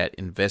studies that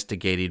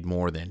investigated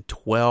more than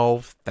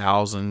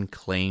 12,000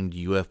 claimed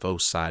UFO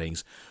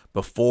sightings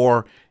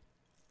before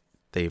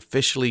they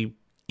officially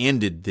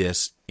ended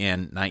this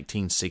in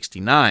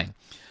 1969.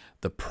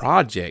 The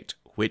project,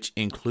 which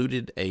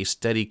included a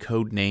study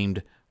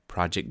codenamed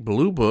Project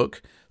Blue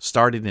Book,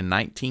 started in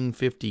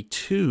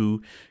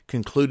 1952,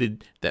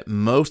 concluded that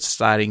most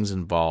sightings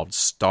involved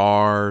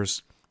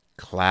stars,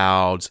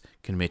 clouds,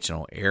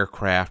 conventional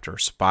aircraft, or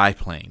spy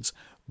planes.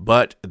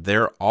 But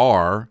there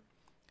are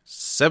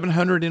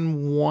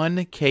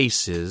 701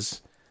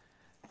 cases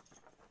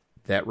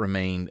that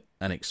remain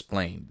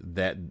unexplained.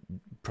 That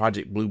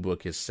Project Blue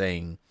Book is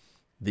saying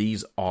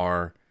these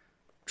are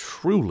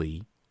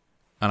truly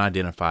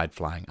unidentified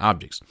flying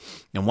objects.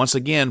 And once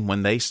again,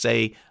 when they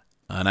say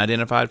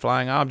unidentified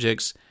flying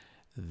objects,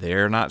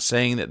 they're not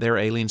saying that they're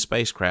alien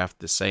spacecraft.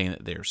 They're saying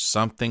that there's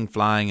something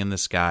flying in the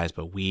skies,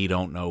 but we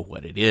don't know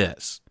what it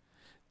is.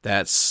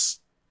 That's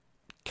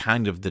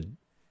kind of the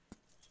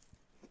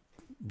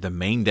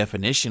main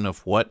definition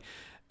of what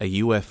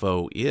a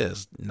UFO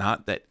is.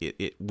 Not that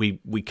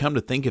we come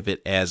to think of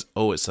it as,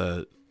 it's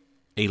a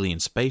alien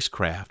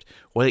spacecraft.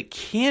 Well, it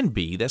can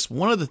be. That's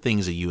one of the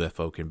things a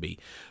UFO can be.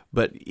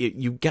 But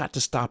you've got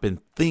to stop and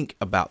think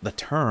about the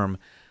term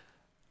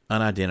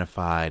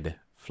unidentified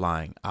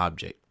flying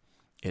object.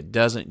 It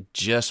doesn't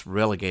just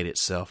relegate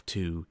itself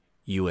to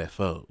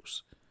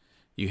UFOs.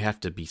 You have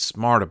to be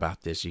smart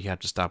about this. You have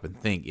to stop and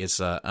think. It's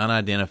an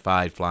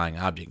unidentified flying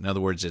object. In other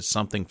words, it's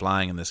something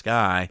flying in the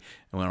sky,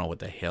 and we don't know what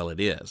the hell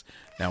it is.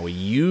 Now, we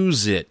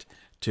use it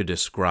to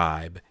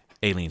describe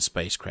alien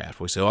spacecraft.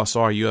 We say, I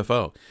saw a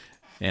UFO.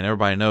 And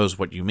everybody knows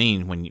what you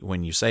mean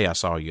when you say, I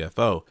saw a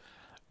UFO.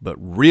 But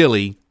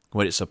really,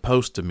 what it's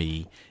supposed to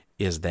mean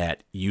is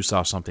that you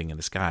saw something in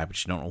the sky,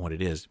 but you don't know what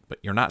it is. But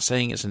you're not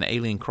saying it's an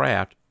alien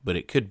craft, but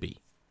it could be.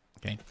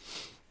 Okay.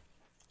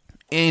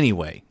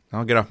 Anyway,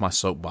 I'll get off my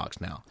soapbox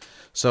now.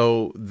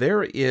 So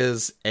there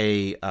is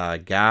a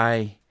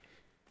guy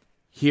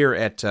here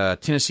at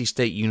Tennessee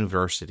State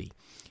University.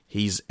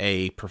 He's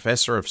a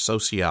professor of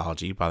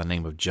sociology by the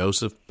name of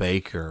Joseph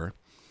Baker.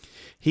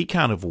 He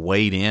kind of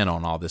weighed in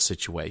on all this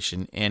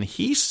situation, and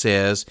he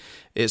says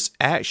it's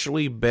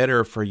actually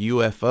better for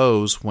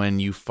UFOs when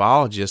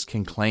ufologists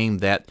can claim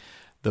that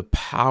the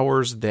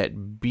powers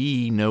that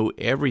be know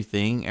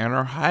everything and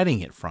are hiding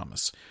it from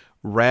us,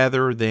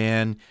 rather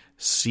than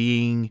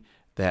seeing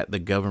that the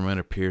government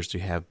appears to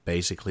have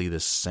basically the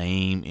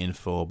same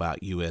info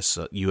about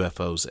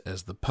UFOs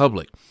as the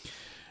public,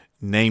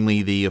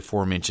 namely the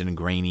aforementioned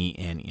grainy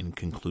and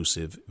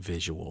inconclusive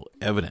visual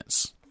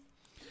evidence.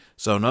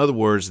 So in other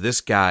words, this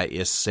guy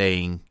is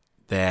saying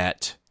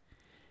that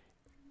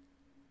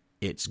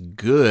it's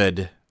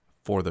good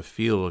for the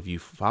field of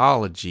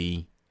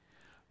ufology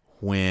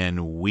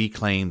when we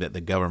claim that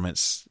the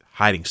government's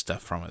hiding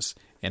stuff from us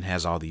and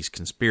has all these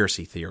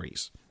conspiracy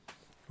theories,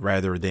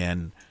 rather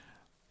than,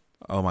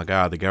 oh my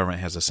God, the government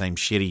has the same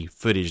shitty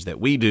footage that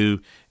we do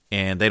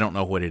and they don't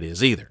know what it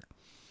is either.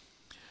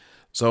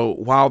 So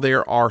while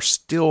there are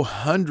still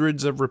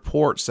hundreds of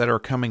reports that are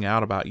coming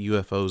out about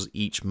UFOs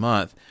each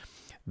month,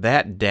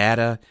 that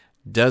data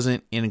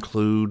doesn't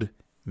include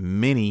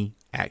many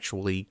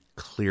actually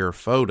clear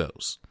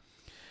photos.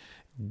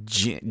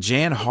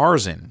 Jan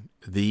Harzan,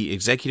 the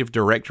executive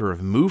director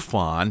of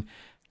MUFON,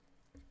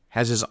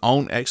 has his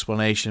own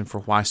explanation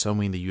for why so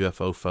many of the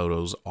UFO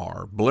photos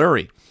are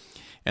blurry.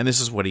 And this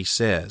is what he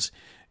says.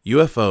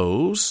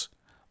 UFOs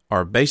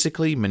are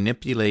basically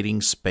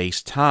manipulating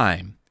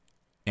space-time.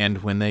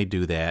 And when they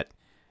do that,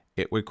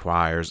 it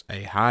requires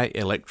a high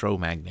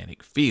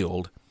electromagnetic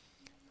field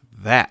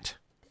that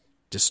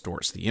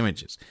distorts the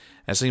images.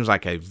 That seems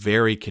like a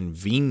very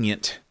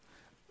convenient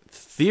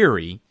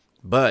theory,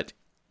 but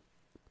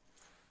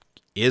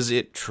is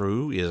it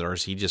true? Or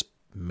is he just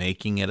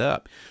making it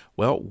up?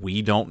 Well,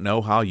 we don't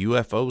know how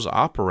UFOs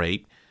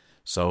operate,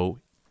 so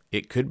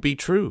it could be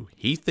true.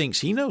 He thinks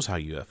he knows how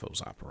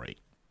UFOs operate.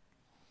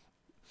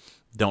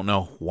 Don't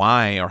know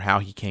why or how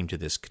he came to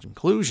this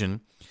conclusion.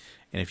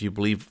 And if you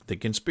believe the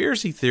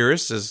conspiracy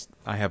theorists, as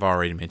I have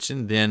already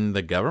mentioned, then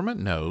the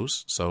government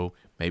knows. So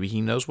maybe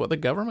he knows what the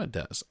government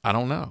does. I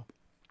don't know.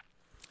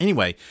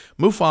 Anyway,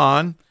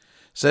 MUFON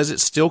says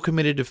it's still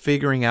committed to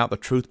figuring out the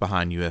truth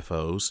behind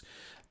UFOs.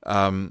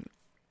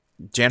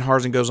 Jan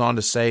Harzen goes on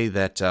to say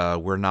that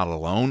we're not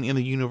alone in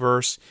the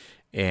universe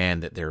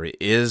and that there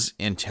is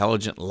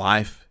intelligent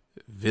life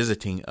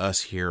visiting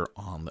us here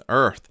on the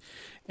Earth.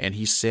 And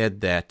he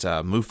said that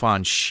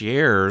MUFON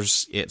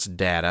shares its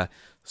data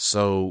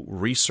so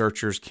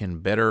researchers can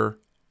better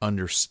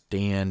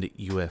understand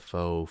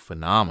UFO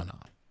phenomena.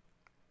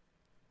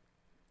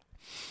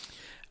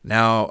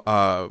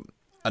 Now,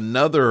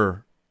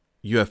 another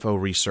UFO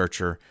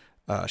researcher,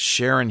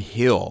 Sharon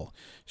Hill,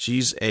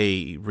 she's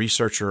a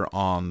researcher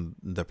on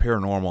the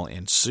paranormal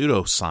and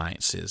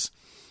pseudosciences.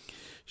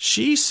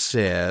 She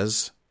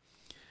says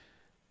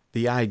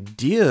the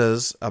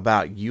ideas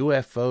about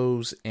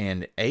UFOs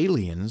and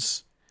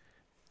aliens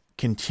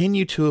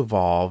continue to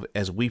evolve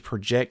as we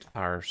project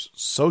our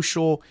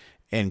social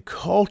and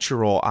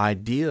cultural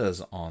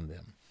ideas on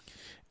them.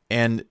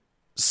 And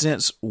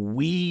since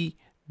we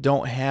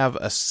don't have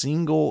a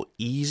single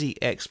easy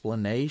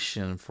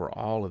explanation for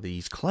all of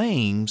these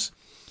claims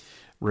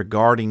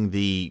regarding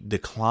the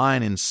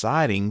decline in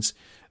sightings,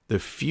 the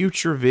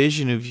future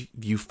vision of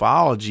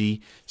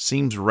ufology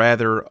seems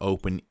rather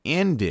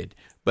open-ended.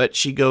 But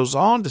she goes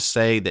on to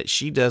say that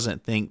she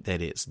doesn't think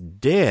that it's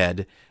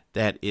dead,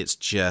 that it's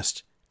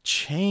just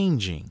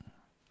changing.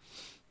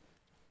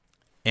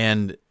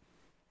 And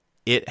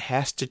it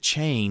has to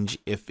change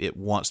if it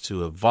wants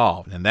to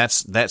evolve. And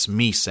that's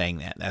me saying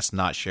that. That's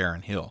not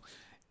Sharon Hill.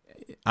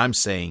 I'm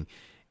saying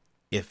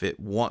if it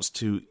wants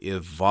to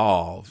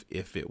evolve,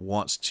 if it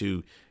wants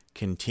to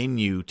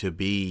continue to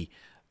be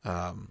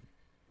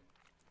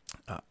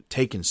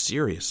taken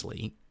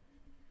seriously,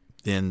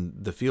 then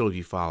the field of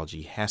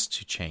ufology has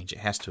to change. It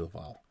has to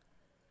evolve.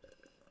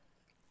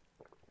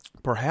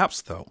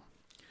 Perhaps, though,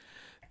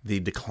 the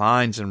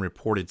declines in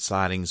reported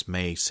sightings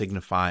may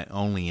signify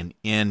only an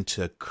end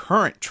to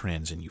current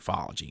trends in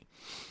ufology.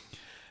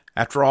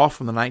 After all,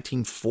 from the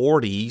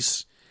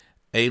 1940s,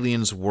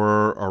 aliens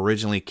were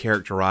originally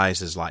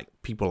characterized as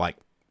people like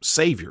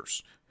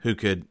saviors who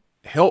could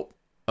help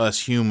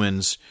us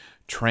humans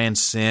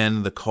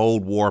transcend the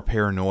Cold War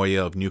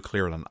paranoia of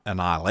nuclear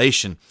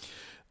annihilation,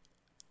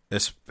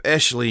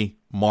 especially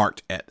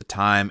marked at the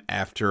time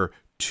after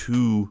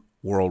 2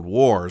 world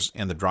wars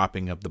and the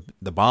dropping of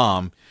the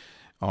bomb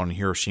on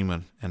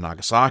Hiroshima and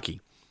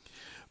Nagasaki.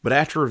 But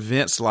after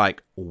events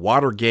like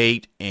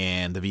Watergate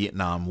and the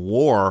Vietnam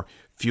War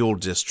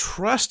fueled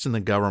distrust in the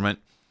government,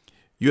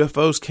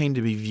 UFOs came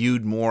to be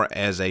viewed more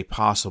as a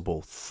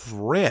possible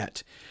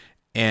threat,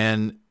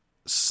 and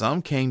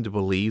some came to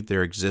believe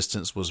their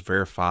existence was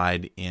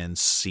verified in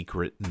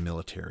secret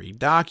military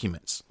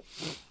documents.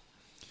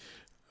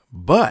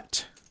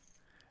 But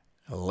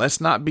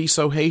let's not be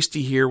so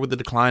hasty here with the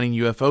declining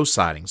UFO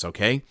sightings,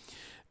 okay?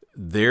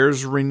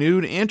 There's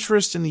renewed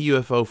interest in the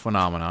UFO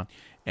phenomenon,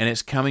 and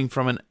it's coming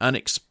from an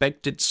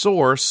unexpected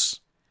source,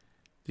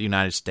 the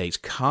United States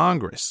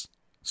Congress,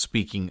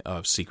 speaking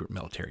of secret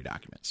military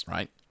documents,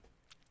 right?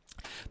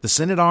 The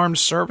Senate Armed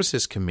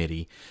Services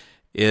Committee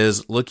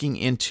is looking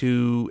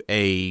into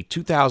a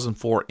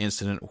 2004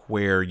 incident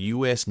where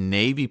U.S.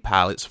 Navy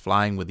pilots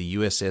flying with the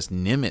USS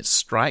Nimitz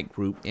strike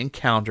group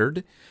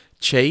encountered,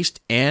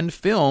 chased, and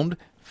filmed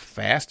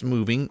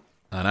fast-moving,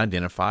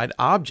 unidentified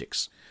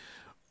objects.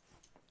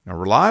 Now,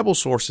 reliable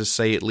sources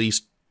say at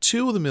least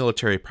 2 of the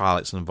military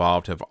pilots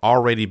involved have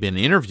already been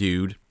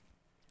interviewed,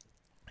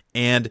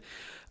 and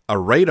a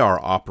radar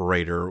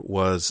operator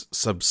was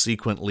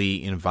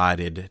subsequently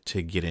invited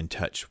to get in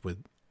touch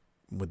with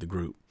the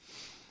group.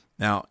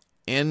 Now,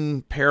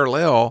 in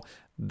parallel,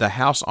 the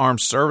House Armed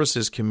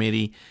Services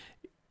Committee,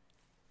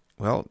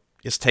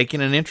 is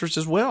taking an interest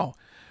as well.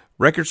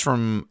 Records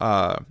from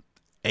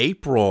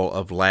April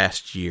of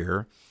last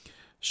year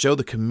show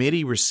the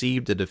committee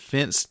received a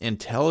Defense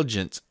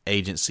Intelligence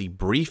Agency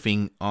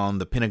briefing on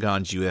the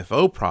Pentagon's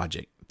UFO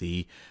project,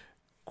 the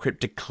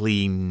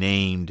cryptically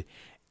named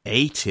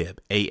ATIP,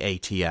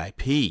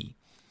 AATIP.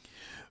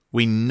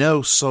 We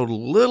know so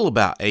little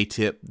about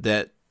ATIP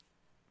that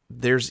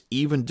there's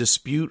even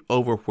dispute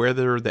over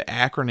whether the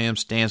acronym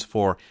stands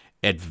for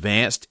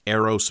Advanced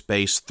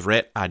Aerospace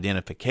Threat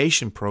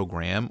Identification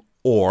Program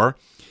or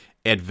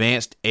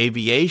Advanced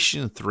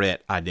Aviation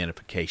Threat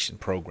Identification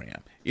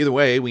Program. Either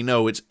way, we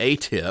know it's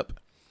ATIP.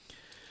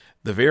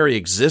 The very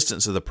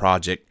existence of the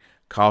project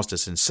caused a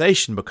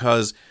sensation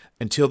because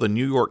until the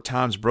New York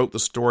Times broke the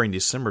story in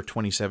December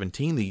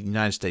 2017, the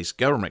United States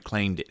government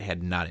claimed it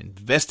had not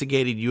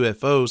investigated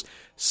UFOs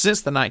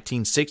since the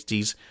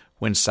 1960s,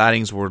 when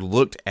sightings were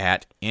looked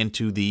at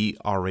into the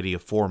already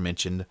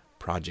aforementioned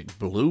Project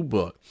Blue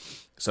Book.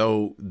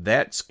 So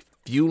that's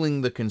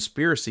fueling the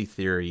conspiracy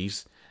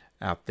theories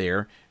out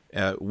there.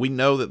 We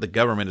know that the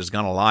government is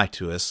going to lie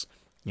to us.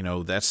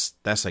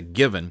 That's a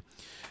given.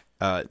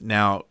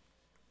 Now,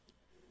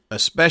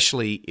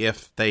 especially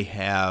if they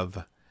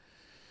have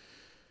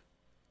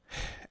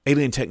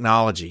alien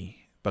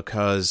technology,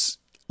 because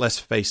let's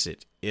face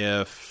it,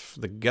 if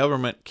the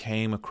government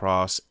came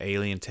across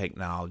alien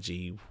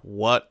technology,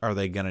 what are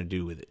they going to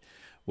do with it?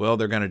 Well,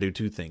 they're going to do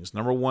two things.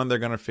 Number one, they're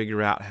going to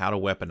figure out how to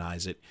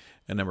weaponize it.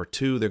 And number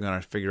two, they're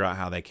going to figure out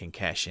how they can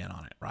cash in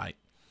on it, right?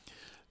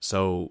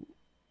 So,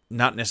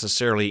 not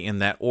necessarily in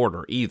that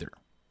order either,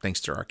 thanks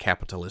to our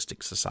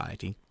capitalistic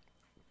society.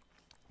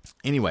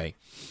 Anyway,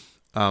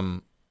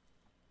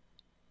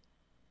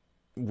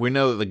 we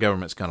know that the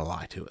government's going to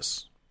lie to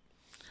us.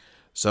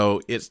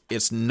 So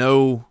it's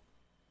no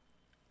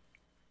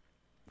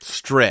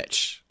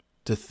stretch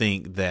to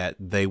think that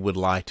they would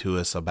lie to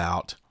us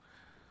about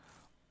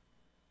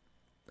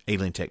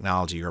alien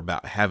technology or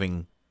about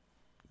having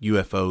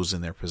UFOs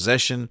in their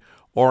possession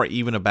or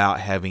even about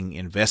having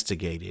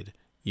investigated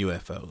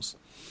UFOs.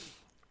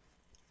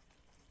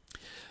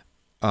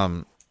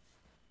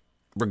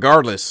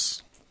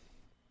 Regardless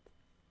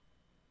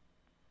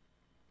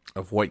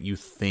of what you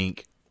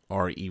think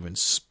or even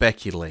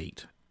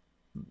speculate,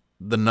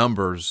 the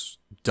numbers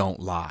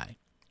don't lie.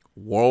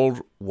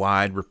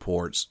 Worldwide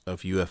reports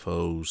of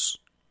UFOs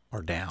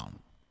are down.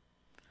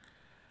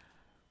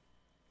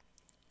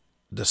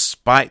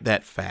 Despite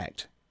that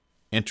fact,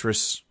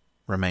 interest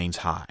remains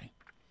high.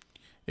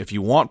 If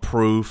you want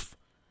proof,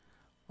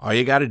 all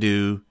you got to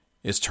do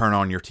is turn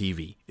on your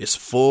TV. It's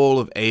full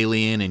of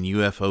alien and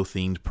UFO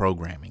themed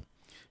programming.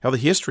 Hell, the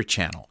History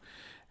Channel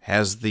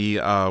has the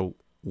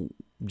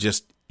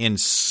just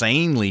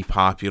insanely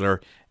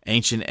popular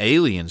Ancient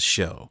Aliens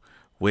show,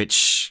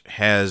 which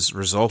has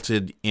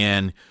resulted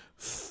in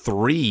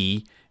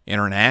 3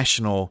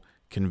 international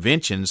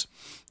conventions,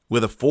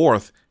 with a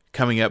 4th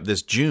coming up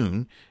this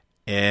June.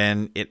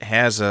 And it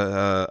has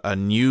a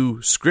new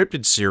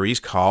scripted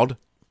series called,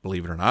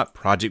 believe it or not,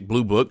 Project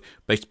Blue Book,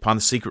 based upon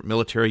the secret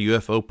military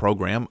UFO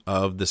program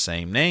of the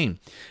same name.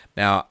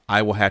 Now,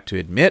 I will have to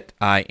admit,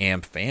 I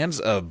am fans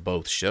of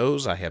both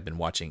shows. I have been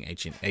watching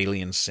Ancient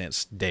Aliens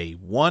since day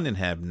one and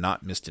have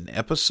not missed an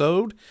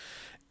episode.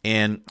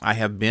 And I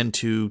have been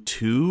to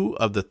 2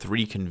 of the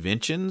 3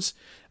 conventions,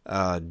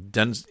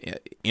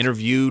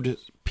 interviewed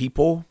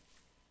people,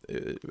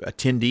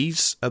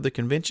 attendees of the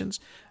conventions.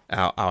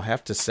 I'll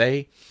have to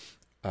say,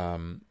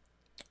 the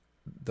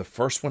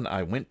first one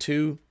I went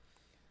to,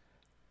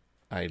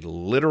 I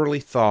literally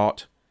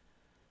thought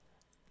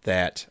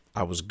that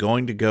I was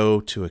going to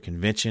go to a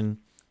convention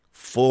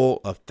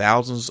full of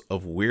thousands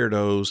of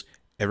weirdos,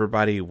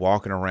 everybody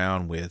walking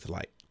around with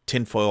like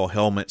tinfoil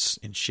helmets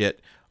and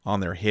shit on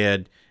their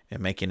head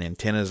and making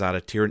antennas out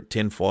of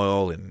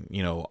tinfoil and,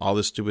 all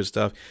this stupid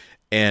stuff.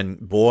 And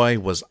boy,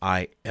 was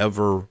I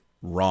ever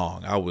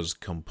wrong. I was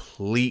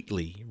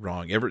completely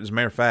wrong. As a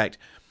matter of fact,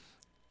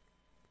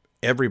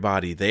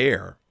 everybody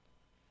there,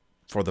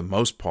 for the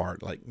most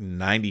part, like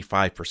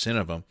 95%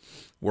 of them,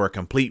 were a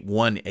complete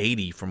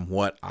 180 from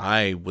what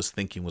I was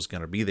thinking was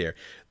going to be there.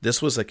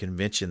 This was a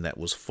convention that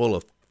was full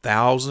of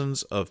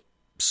thousands of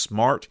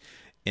smart,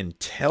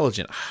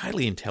 intelligent,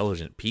 highly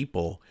intelligent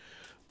people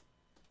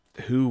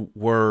who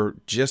were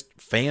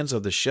just fans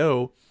of the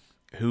show,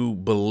 who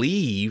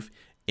believe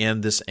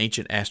in this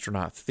ancient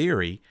astronaut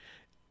theory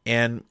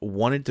and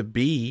wanted to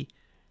be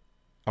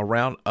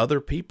around other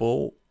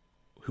people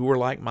who were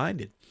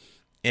like-minded.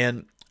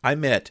 And I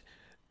met,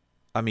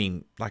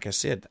 like I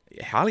said,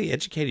 highly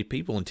educated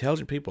people,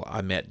 intelligent people.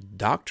 I met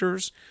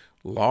doctors,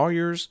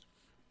 lawyers,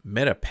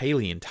 met a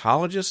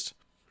paleontologist.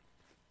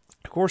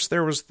 Of course,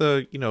 there was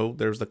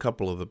there's the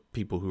couple of the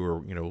people who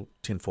are,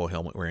 tinfoil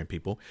helmet wearing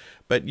people,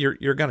 but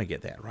you're going to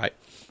get that, right?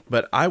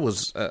 But I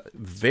was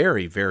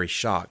very, very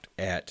shocked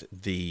at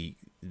the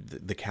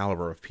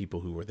caliber of people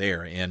who were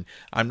there, and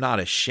I'm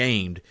not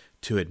ashamed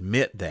to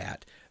admit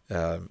that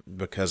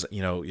because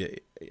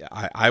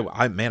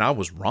I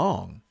was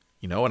wrong,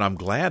 and I'm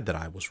glad that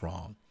I was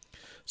wrong.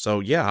 So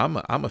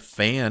yeah, I'm a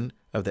fan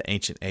of the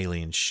Ancient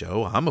Aliens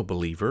show. I'm a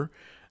believer.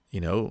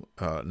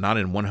 Not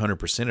in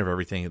 100% of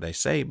everything that they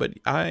say, but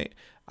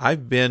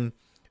I've been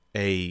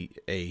a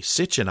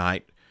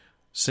Sitchinite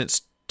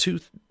since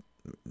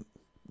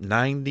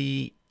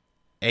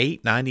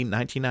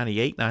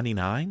 1998,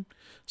 99.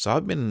 So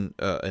I've been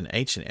an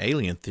Ancient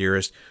Alien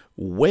theorist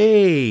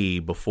way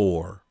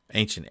before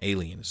Ancient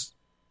Aliens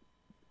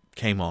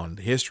came on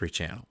the History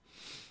Channel.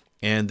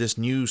 And this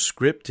new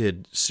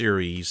scripted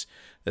series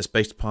that's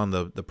based upon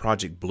the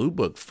Project Blue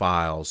Book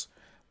files,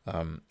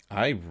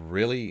 I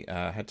really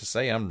had to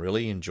say I'm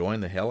really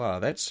enjoying the hell out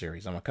of that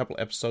series. I'm a couple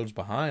episodes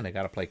behind. I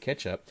got to play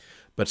catch up,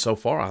 But so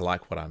far, I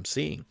like what I'm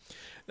seeing.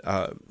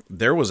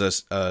 There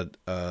was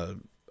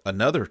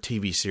another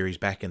TV series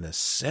back in the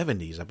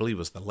 70s, I believe it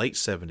was the late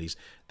 70s,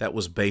 that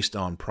was based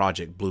on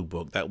Project Blue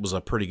Book. That was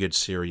a pretty good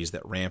series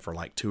that ran for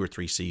like 2 or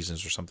 3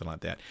 seasons or something like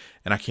that.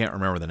 And I can't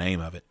remember the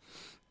name of it.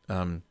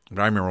 But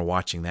I remember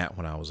watching that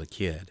when I was a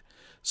kid.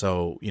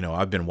 So,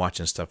 I've been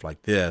watching stuff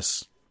like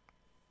this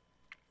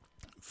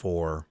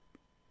for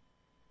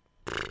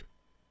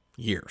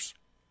years.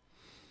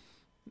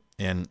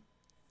 And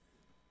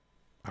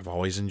I've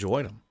always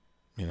enjoyed them,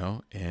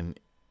 and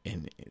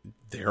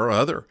there are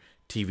other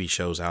TV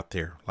shows out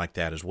there like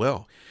that as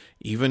well.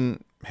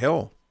 Even,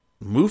 hell,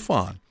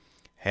 MUFON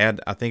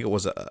had, I think it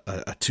was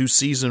a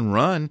 2-season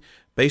run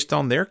based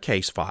on their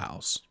case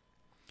files.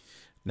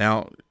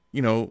 Now,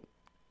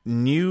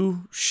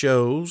 new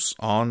shows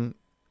on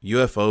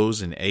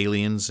UFOs and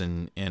aliens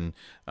and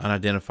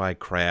unidentified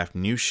craft,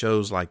 new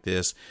shows like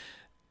this,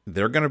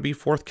 they're going to be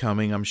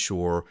forthcoming, I'm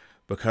sure,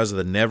 because of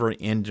the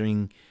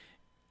never-ending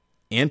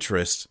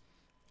interest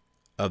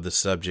of the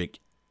subject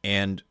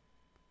and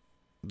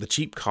the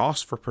cheap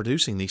cost for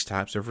producing these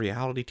types of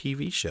reality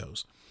TV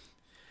shows.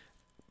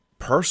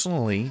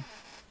 Personally,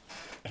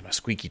 my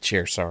squeaky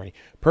chair, sorry.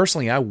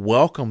 Personally, I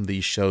welcome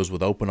these shows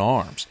with open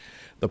arms.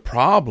 The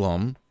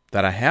problem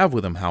that I have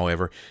with them,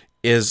 however,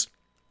 is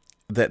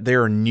that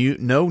there are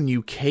no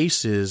new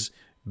cases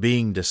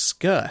being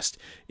discussed.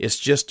 It's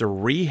just a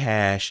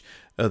rehash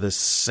of the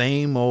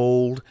same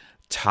old,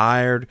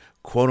 tired,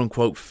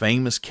 quote-unquote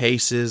famous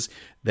cases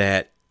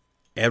that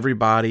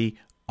everybody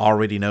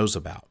already knows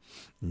about.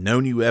 No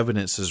new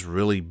evidence is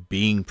really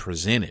being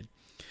presented.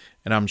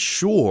 And I'm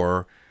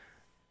sure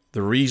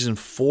the reason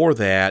for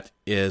that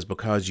is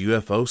because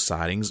UFO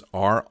sightings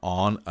are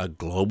on a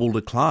global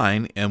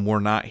decline, and we're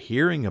not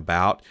hearing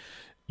about,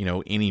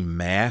 any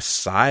mass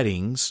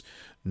sightings,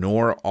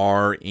 nor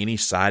are any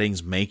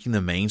sightings making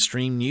the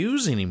mainstream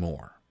news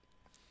anymore.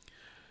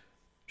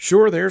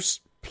 Sure,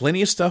 there's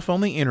plenty of stuff on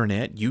the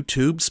internet,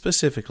 YouTube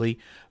specifically,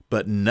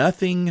 but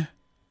nothing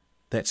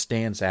that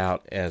stands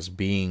out as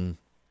being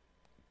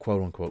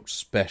quote-unquote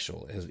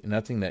special, as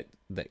nothing that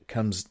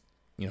comes,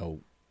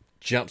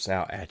 jumps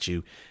out at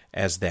you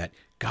as that,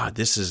 God,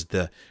 this is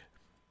the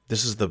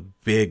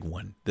big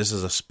one. This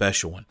is a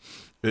special one.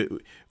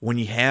 When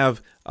you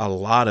have a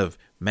lot of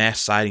mass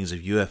sightings of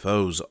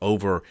UFOs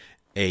over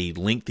a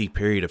lengthy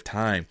period of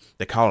time,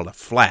 they call it a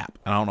flap.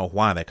 I don't know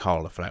why they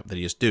call it a flap.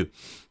 They just do.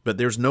 But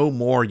there's no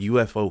more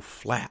UFO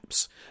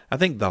flaps. I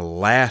think the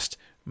last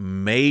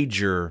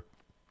major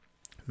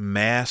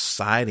mass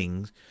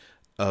sightings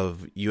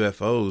of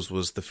UFOs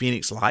was the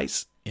Phoenix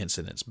Lights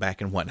incidents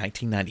back in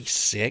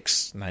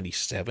 1996,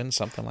 97,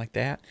 something like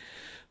that.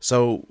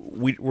 So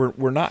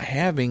we're not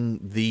having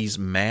these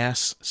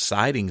mass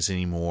sightings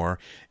anymore,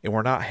 and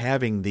we're not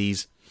having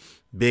these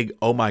big,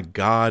 oh my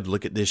God,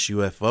 look at this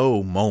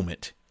UFO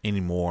moment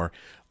anymore.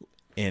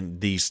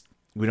 And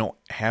we don't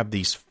have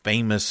these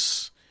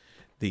famous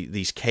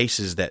these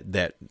cases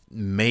that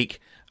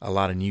make a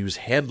lot of news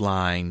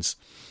headlines,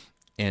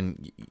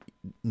 and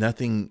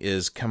nothing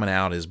is coming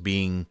out as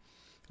being,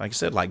 like I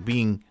said, like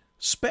being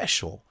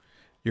special.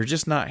 You're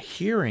just not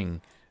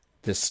hearing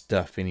this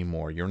stuff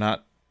anymore. You're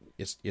not,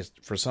 it's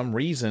for some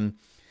reason,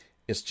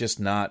 it's just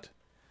not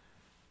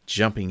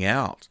jumping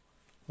out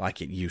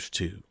like it used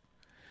to.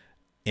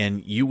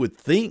 And you would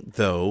think,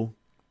 though,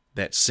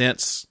 that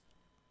since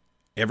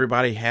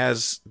everybody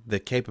has the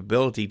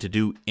capability to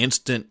do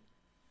instant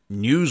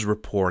news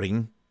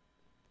reporting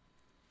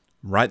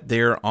right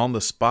there on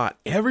the spot,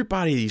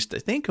 everybody needs to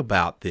think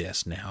about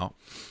this now.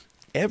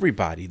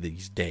 Everybody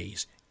these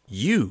days,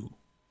 you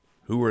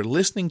who are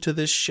listening to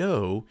this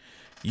show,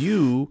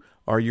 you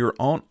are your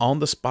own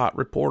on-the-spot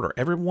reporter.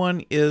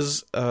 Everyone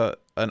is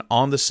an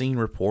on-the-scene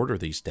reporter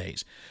these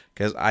days,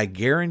 because I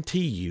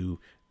guarantee you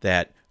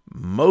that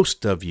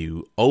most of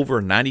you,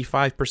 over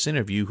 95%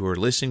 of you who are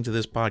listening to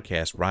this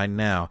podcast right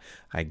now,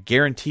 I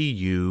guarantee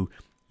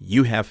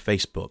you have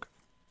Facebook.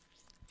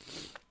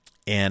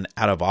 And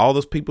out of all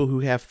those people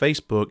who have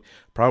Facebook,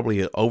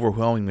 probably an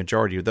overwhelming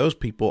majority of those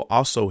people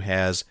also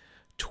has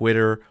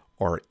Twitter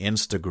or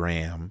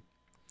Instagram,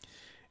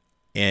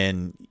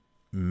 and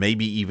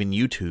maybe even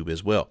YouTube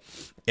as well.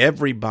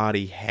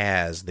 Everybody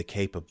has the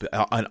capability,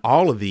 on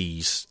all of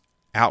these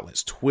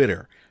outlets,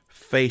 Twitter,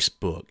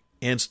 Facebook,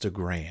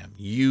 Instagram,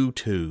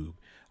 YouTube,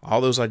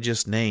 all those I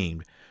just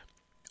named,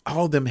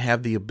 all of them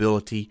have the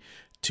ability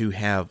to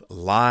have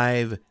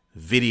live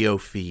video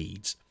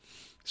feeds.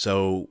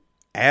 So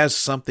as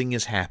something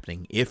is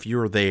happening, if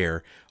you're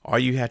there, all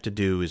you have to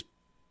do is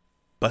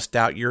bust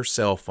out your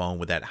cell phone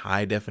with that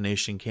high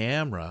definition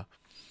camera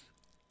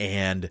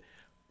and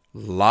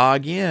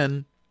log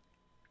in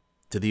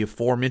to the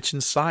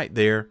aforementioned site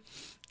there,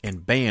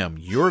 and bam,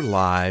 you're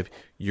live,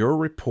 you're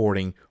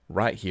reporting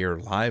right here,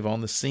 live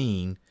on the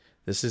scene.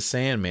 This is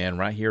Sandman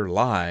right here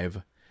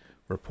live,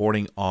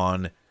 reporting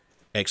on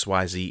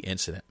XYZ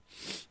incident.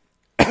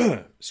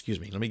 Excuse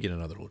me, let me get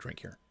another little drink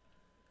here.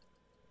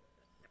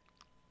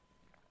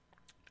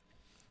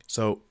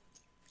 So,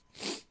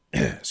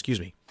 excuse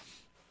me.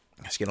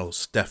 It's getting a little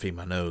stuffy in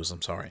my nose.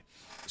 I'm sorry.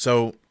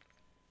 So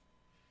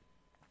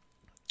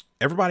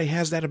everybody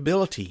has that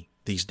ability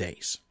these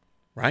days,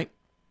 right?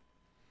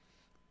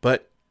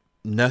 But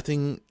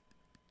nothing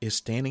is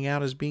standing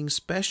out as being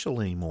special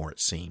anymore, it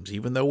seems.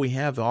 Even though we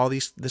have all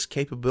this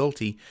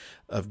capability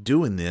of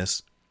doing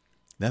this,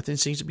 nothing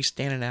seems to be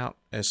standing out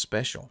as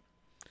special.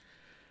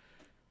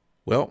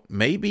 Well,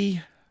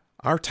 maybe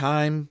our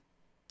time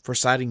for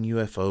sighting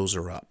UFOs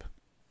are up.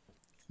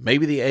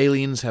 Maybe the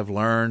aliens have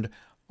learned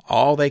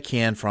all they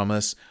can from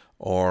us,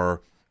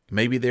 or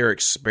maybe their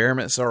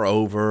experiments are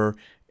over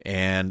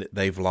and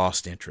they've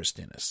lost interest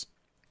in us.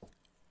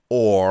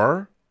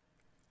 Or,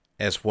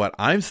 as what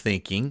I'm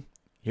thinking,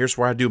 here's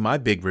where I do my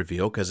big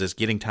reveal, because it's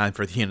getting time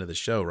for the end of the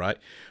show, right?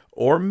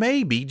 Or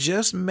maybe,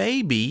 just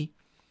maybe,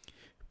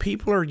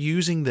 people are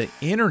using the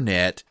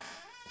internet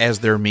as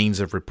their means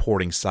of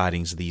reporting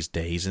sightings these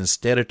days,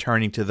 instead of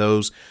turning to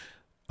those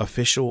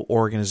official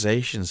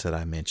organizations that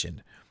I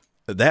mentioned.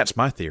 That's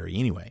my theory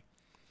anyway.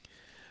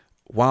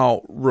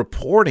 While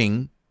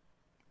reporting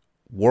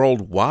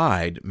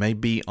worldwide may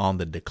be on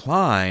the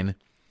decline,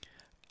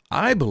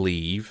 I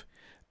believe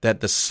that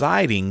the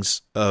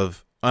sightings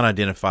of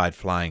unidentified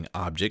flying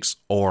objects,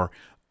 or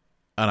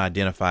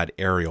unidentified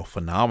aerial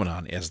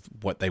phenomenon, as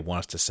what they want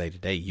us to say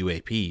today,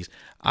 UAPs,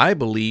 I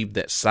believe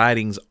that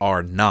sightings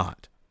are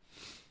not.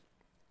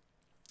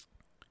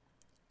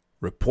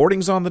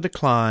 Reporting's on the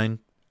decline.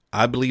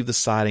 I believe the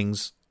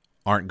sightings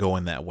aren't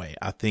going that way.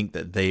 I think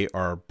that they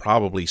are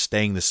probably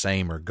staying the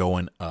same or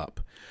going up.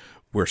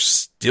 We're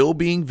still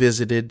being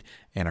visited,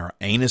 and our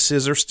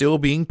anuses are still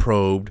being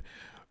probed.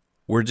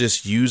 We're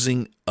just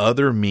using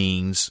other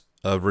means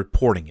of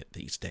reporting it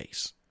these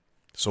days.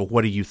 So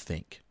what do you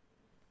think?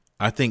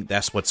 I think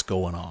that's what's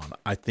going on.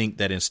 I think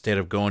that instead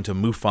of going to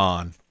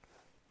MUFON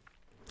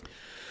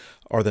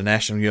or the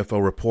National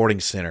UFO Reporting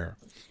Center,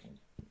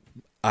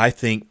 I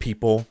think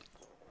people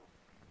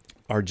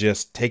are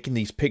just taking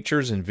these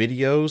pictures and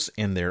videos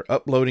and they're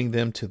uploading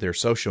them to their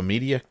social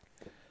media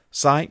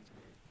site,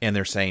 and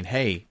they're saying,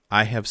 hey,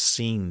 I have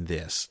seen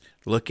this.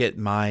 Look at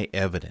my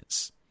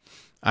evidence.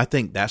 I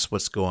think that's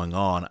what's going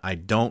on. I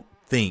don't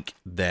think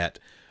that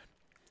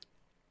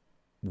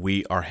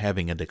we are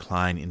having a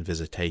decline in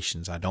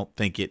visitations. I don't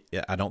think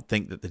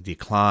that the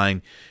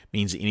decline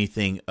means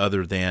anything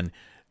other than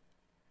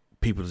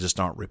people just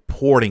aren't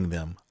reporting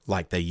them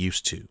like they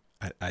used to.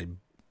 I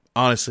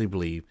honestly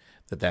believe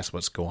that that's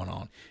what's going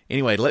on.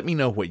 Anyway, let me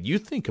know what you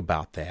think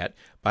about that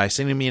by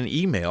sending me an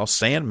email,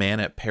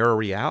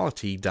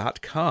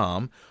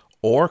 sandman@parareality.com,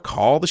 or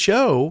call the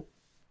show,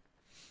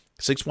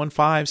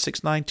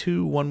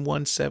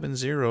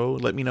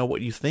 615-692-1170. Let me know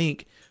what you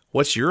think.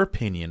 What's your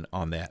opinion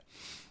on that?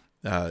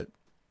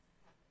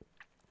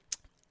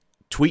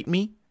 Tweet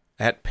me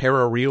at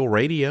Parareal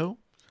Radio,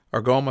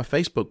 or go on my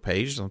Facebook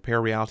page, on the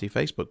Parareality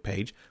Facebook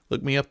page.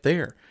 Look me up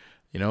there.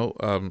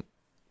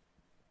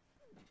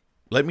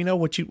 Let me know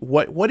what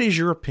is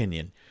your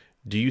opinion.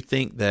 Do you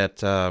think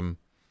that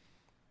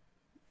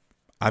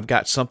I've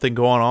got something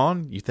going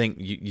on? You think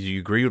you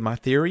agree with my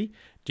theory?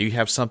 Do you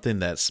have something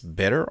that's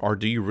better, or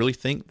do you really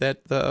think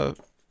that the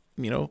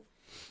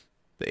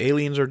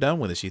aliens are done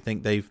with us? You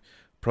think they've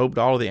probed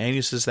all of the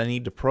anuses they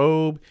need to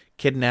probe,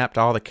 kidnapped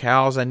all the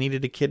cows they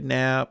needed to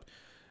kidnap,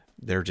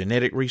 their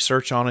genetic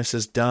research on us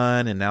is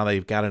done, and now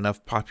they've got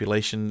enough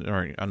population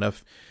or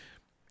enough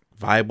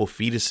viable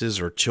fetuses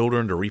or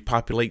children to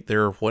repopulate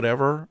their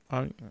whatever?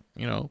 Let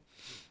me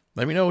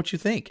know what you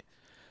think.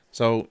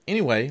 So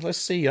anyway, let's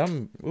see.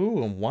 I'm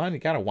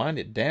gotta wind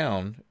it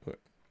down.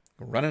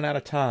 Running out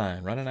of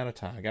time. I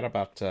got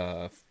about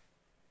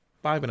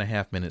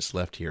 5.5 minutes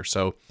left here.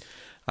 So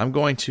I'm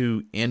going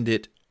to end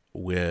it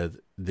with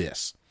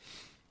this.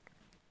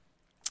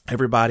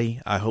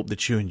 Everybody, I hope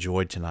that you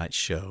enjoyed tonight's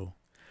show.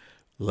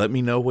 Let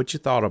me know what you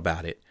thought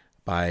about it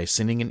by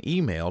sending an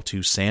email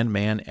to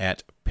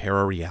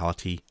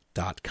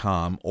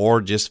sandman@parareality.com,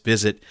 or just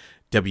visit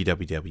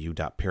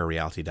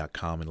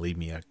www.parareality.com and leave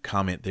me a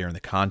comment there in the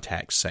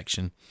contact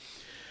section.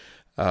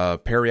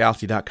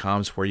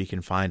 Parareality.com is where you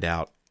can find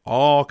out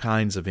all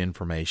kinds of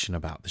information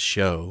about the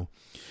show.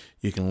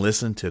 You can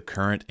listen to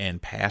current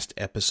and past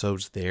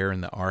episodes there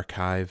in the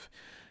archive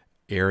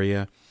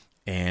area,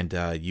 and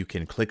you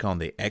can click on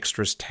the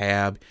extras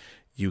tab.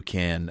 You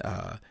can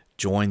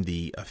join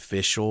the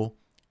official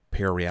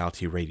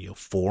Parareality Radio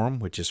forum,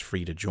 which is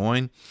free to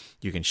join.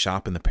 You can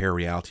shop in the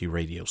Parareality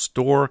Radio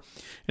store,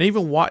 and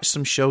even watch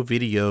some show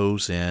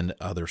videos and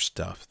other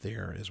stuff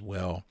there as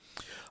well.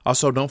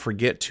 Also, don't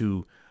forget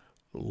to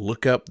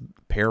look up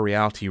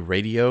Parareality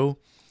Radio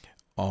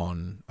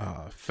on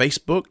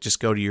Facebook.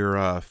 Just go to your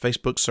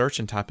Facebook search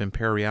and type in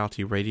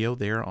Parareality Radio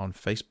there on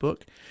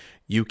Facebook.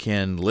 You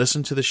can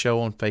listen to the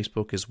show on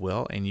Facebook as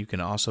well, and you can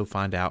also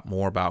find out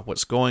more about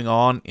what's going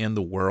on in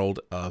the world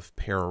of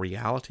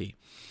parareality.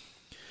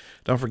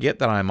 Don't forget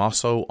that I'm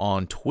also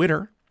on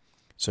Twitter,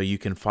 so you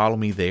can follow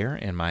me there,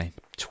 and my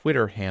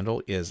Twitter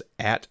handle is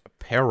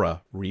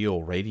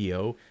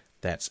 @ParaRealRadio.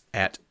 That's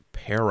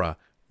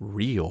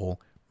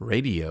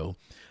 @ParaRealRadio.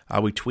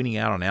 I'll be tweeting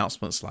out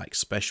announcements like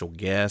special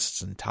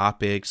guests and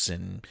topics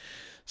and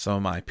some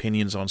of my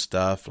opinions on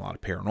stuff, a lot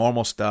of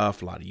paranormal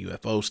stuff, a lot of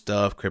UFO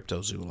stuff,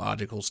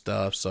 cryptozoological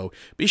stuff. So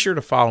be sure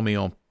to follow me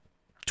on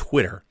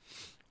Twitter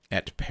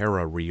at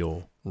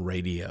Parareal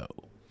Radio.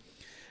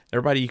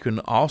 Everybody, you can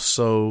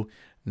also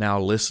now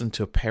listen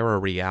to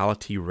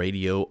Parareality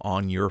Radio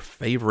on your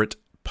favorite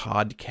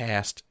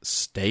podcast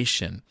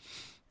station.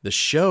 The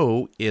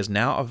show is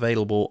now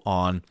available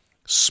on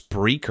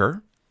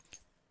Spreaker,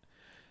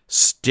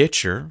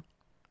 Stitcher,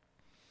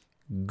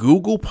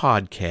 Google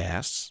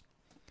Podcasts,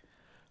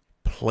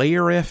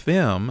 Player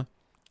FM,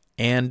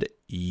 and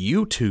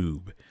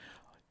YouTube.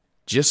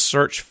 Just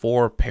search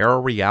for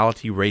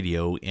Parareality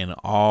Radio in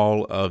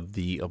all of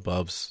the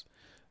above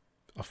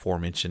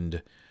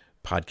aforementioned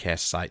podcast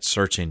site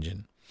search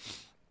engine.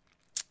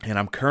 And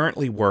I'm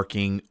currently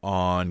working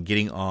on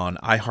getting on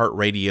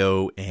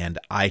iHeartRadio and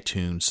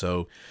iTunes,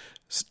 so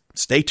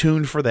stay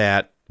tuned for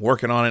that.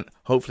 Working on it.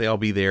 Hopefully I'll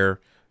be there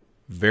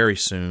very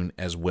soon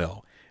as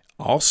well.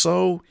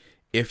 Also,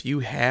 if you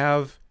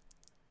have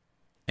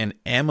an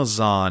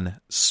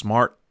Amazon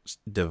smart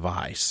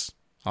device,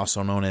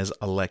 also known as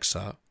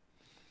Alexa,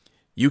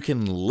 you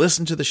can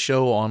listen to the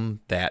show on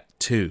that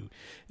too.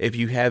 If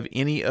you have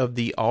any of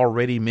the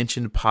already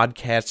mentioned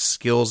podcast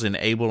skills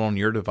enabled on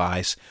your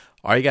device,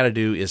 all you got to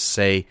do is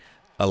say,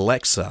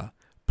 Alexa,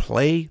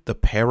 play the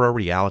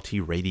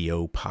Parareality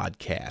Radio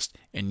podcast,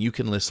 and you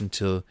can listen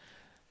to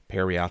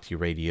Parareality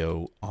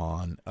Radio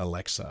on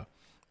Alexa.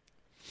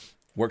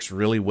 Works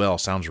really well.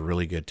 Sounds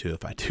really good too,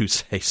 if I do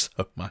say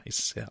so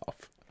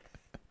myself.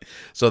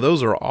 So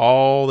those are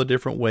all the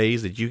different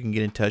ways that you can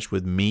get in touch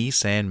with me,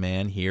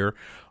 Sandman, here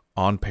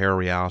on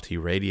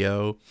Parareality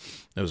Radio.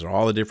 Those are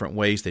all the different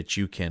ways that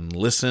you can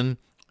listen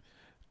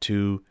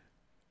to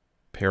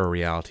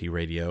Parareality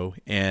Radio.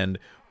 And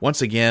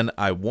once again,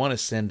 I want to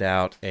send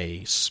out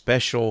a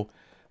special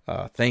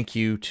thank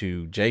you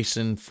to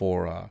Jason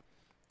for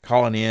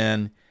calling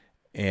in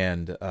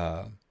and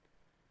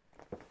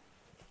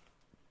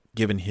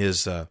giving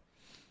his,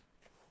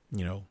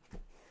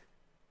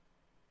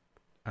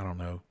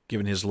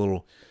 giving his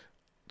little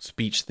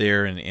speech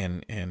there,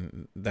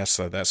 and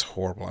that's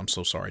horrible. I'm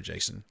so sorry,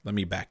 Jason. Let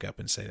me back up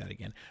and say that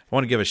again. I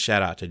want to give a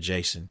shout out to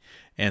Jason,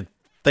 and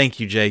thank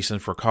you, Jason,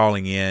 for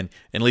calling in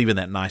and leaving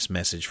that nice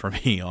message for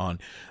me on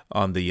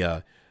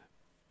the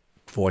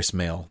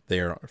voicemail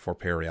there for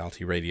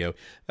Parareality Radio.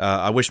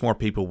 I wish more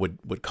people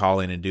would call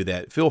in and do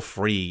that. Feel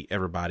free,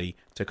 everybody,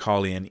 to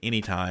call in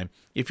anytime.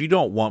 If you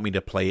don't want me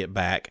to play it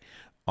back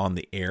on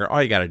the air,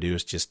 all you got to do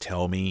is just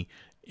tell me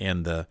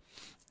in the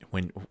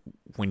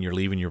when you're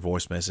leaving your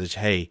voice message,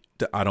 hey,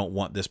 I don't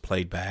want this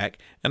played back,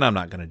 and I'm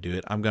not going to do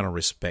it. I'm going to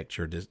respect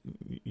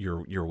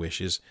your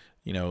wishes,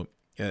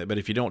 but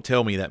if you don't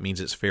tell me, that means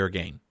it's fair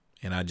game,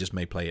 and I just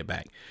may play it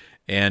back.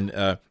 And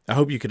I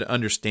hope you could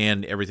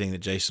understand everything that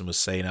Jason was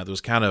saying. There was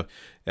kind of,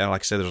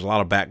 like I said, there's a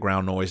lot of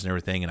background noise and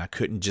everything, and I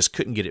couldn't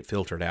get it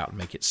filtered out and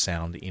make it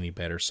sound any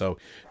better. So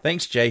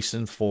thanks,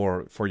 Jason,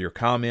 for your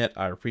comment.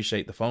 I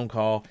appreciate the phone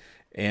call.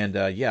 And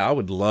I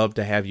would love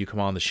to have you come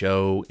on the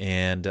show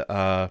and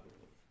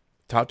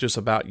talk to us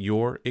about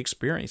your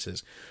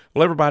experiences.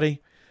 Well, everybody,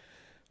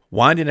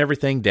 winding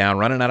everything down,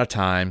 running out of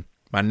time.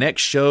 My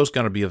next show is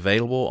going to be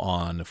available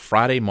on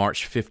Friday,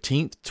 March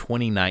 15th,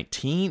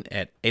 2019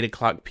 at 8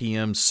 o'clock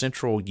p.m.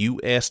 Central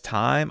U.S.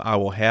 time. I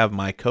will have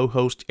my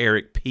co-host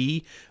Eric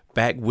P.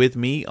 back with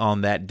me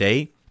on that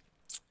day.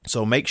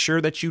 So make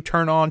sure that you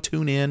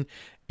tune in,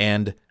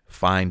 and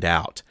find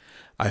out.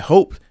 I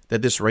hope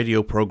that this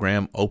radio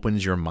program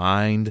opens your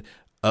mind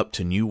up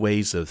to new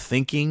ways of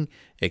thinking,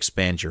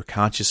 expands your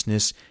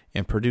consciousness,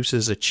 and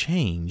produces a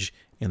change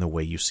in the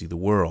way you see the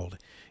world.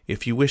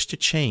 If you wish to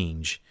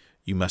change,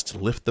 you must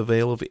lift the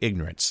veil of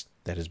ignorance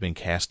that has been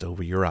cast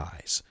over your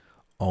eyes.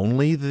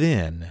 Only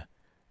then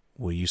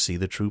will you see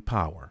the true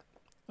power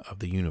of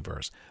the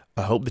universe.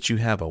 I hope that you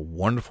have a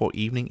wonderful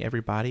evening,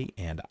 everybody,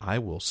 and I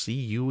will see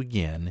you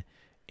again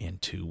in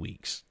 2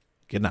 weeks.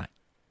 Good night.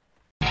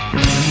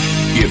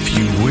 If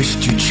you wish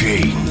to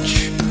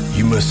change,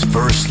 you must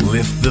first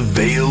lift the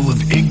veil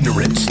of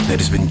ignorance that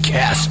has been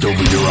cast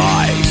over your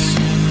eyes.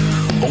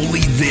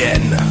 Only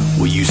then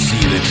will you see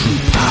the true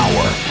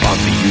power of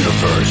the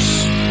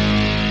universe.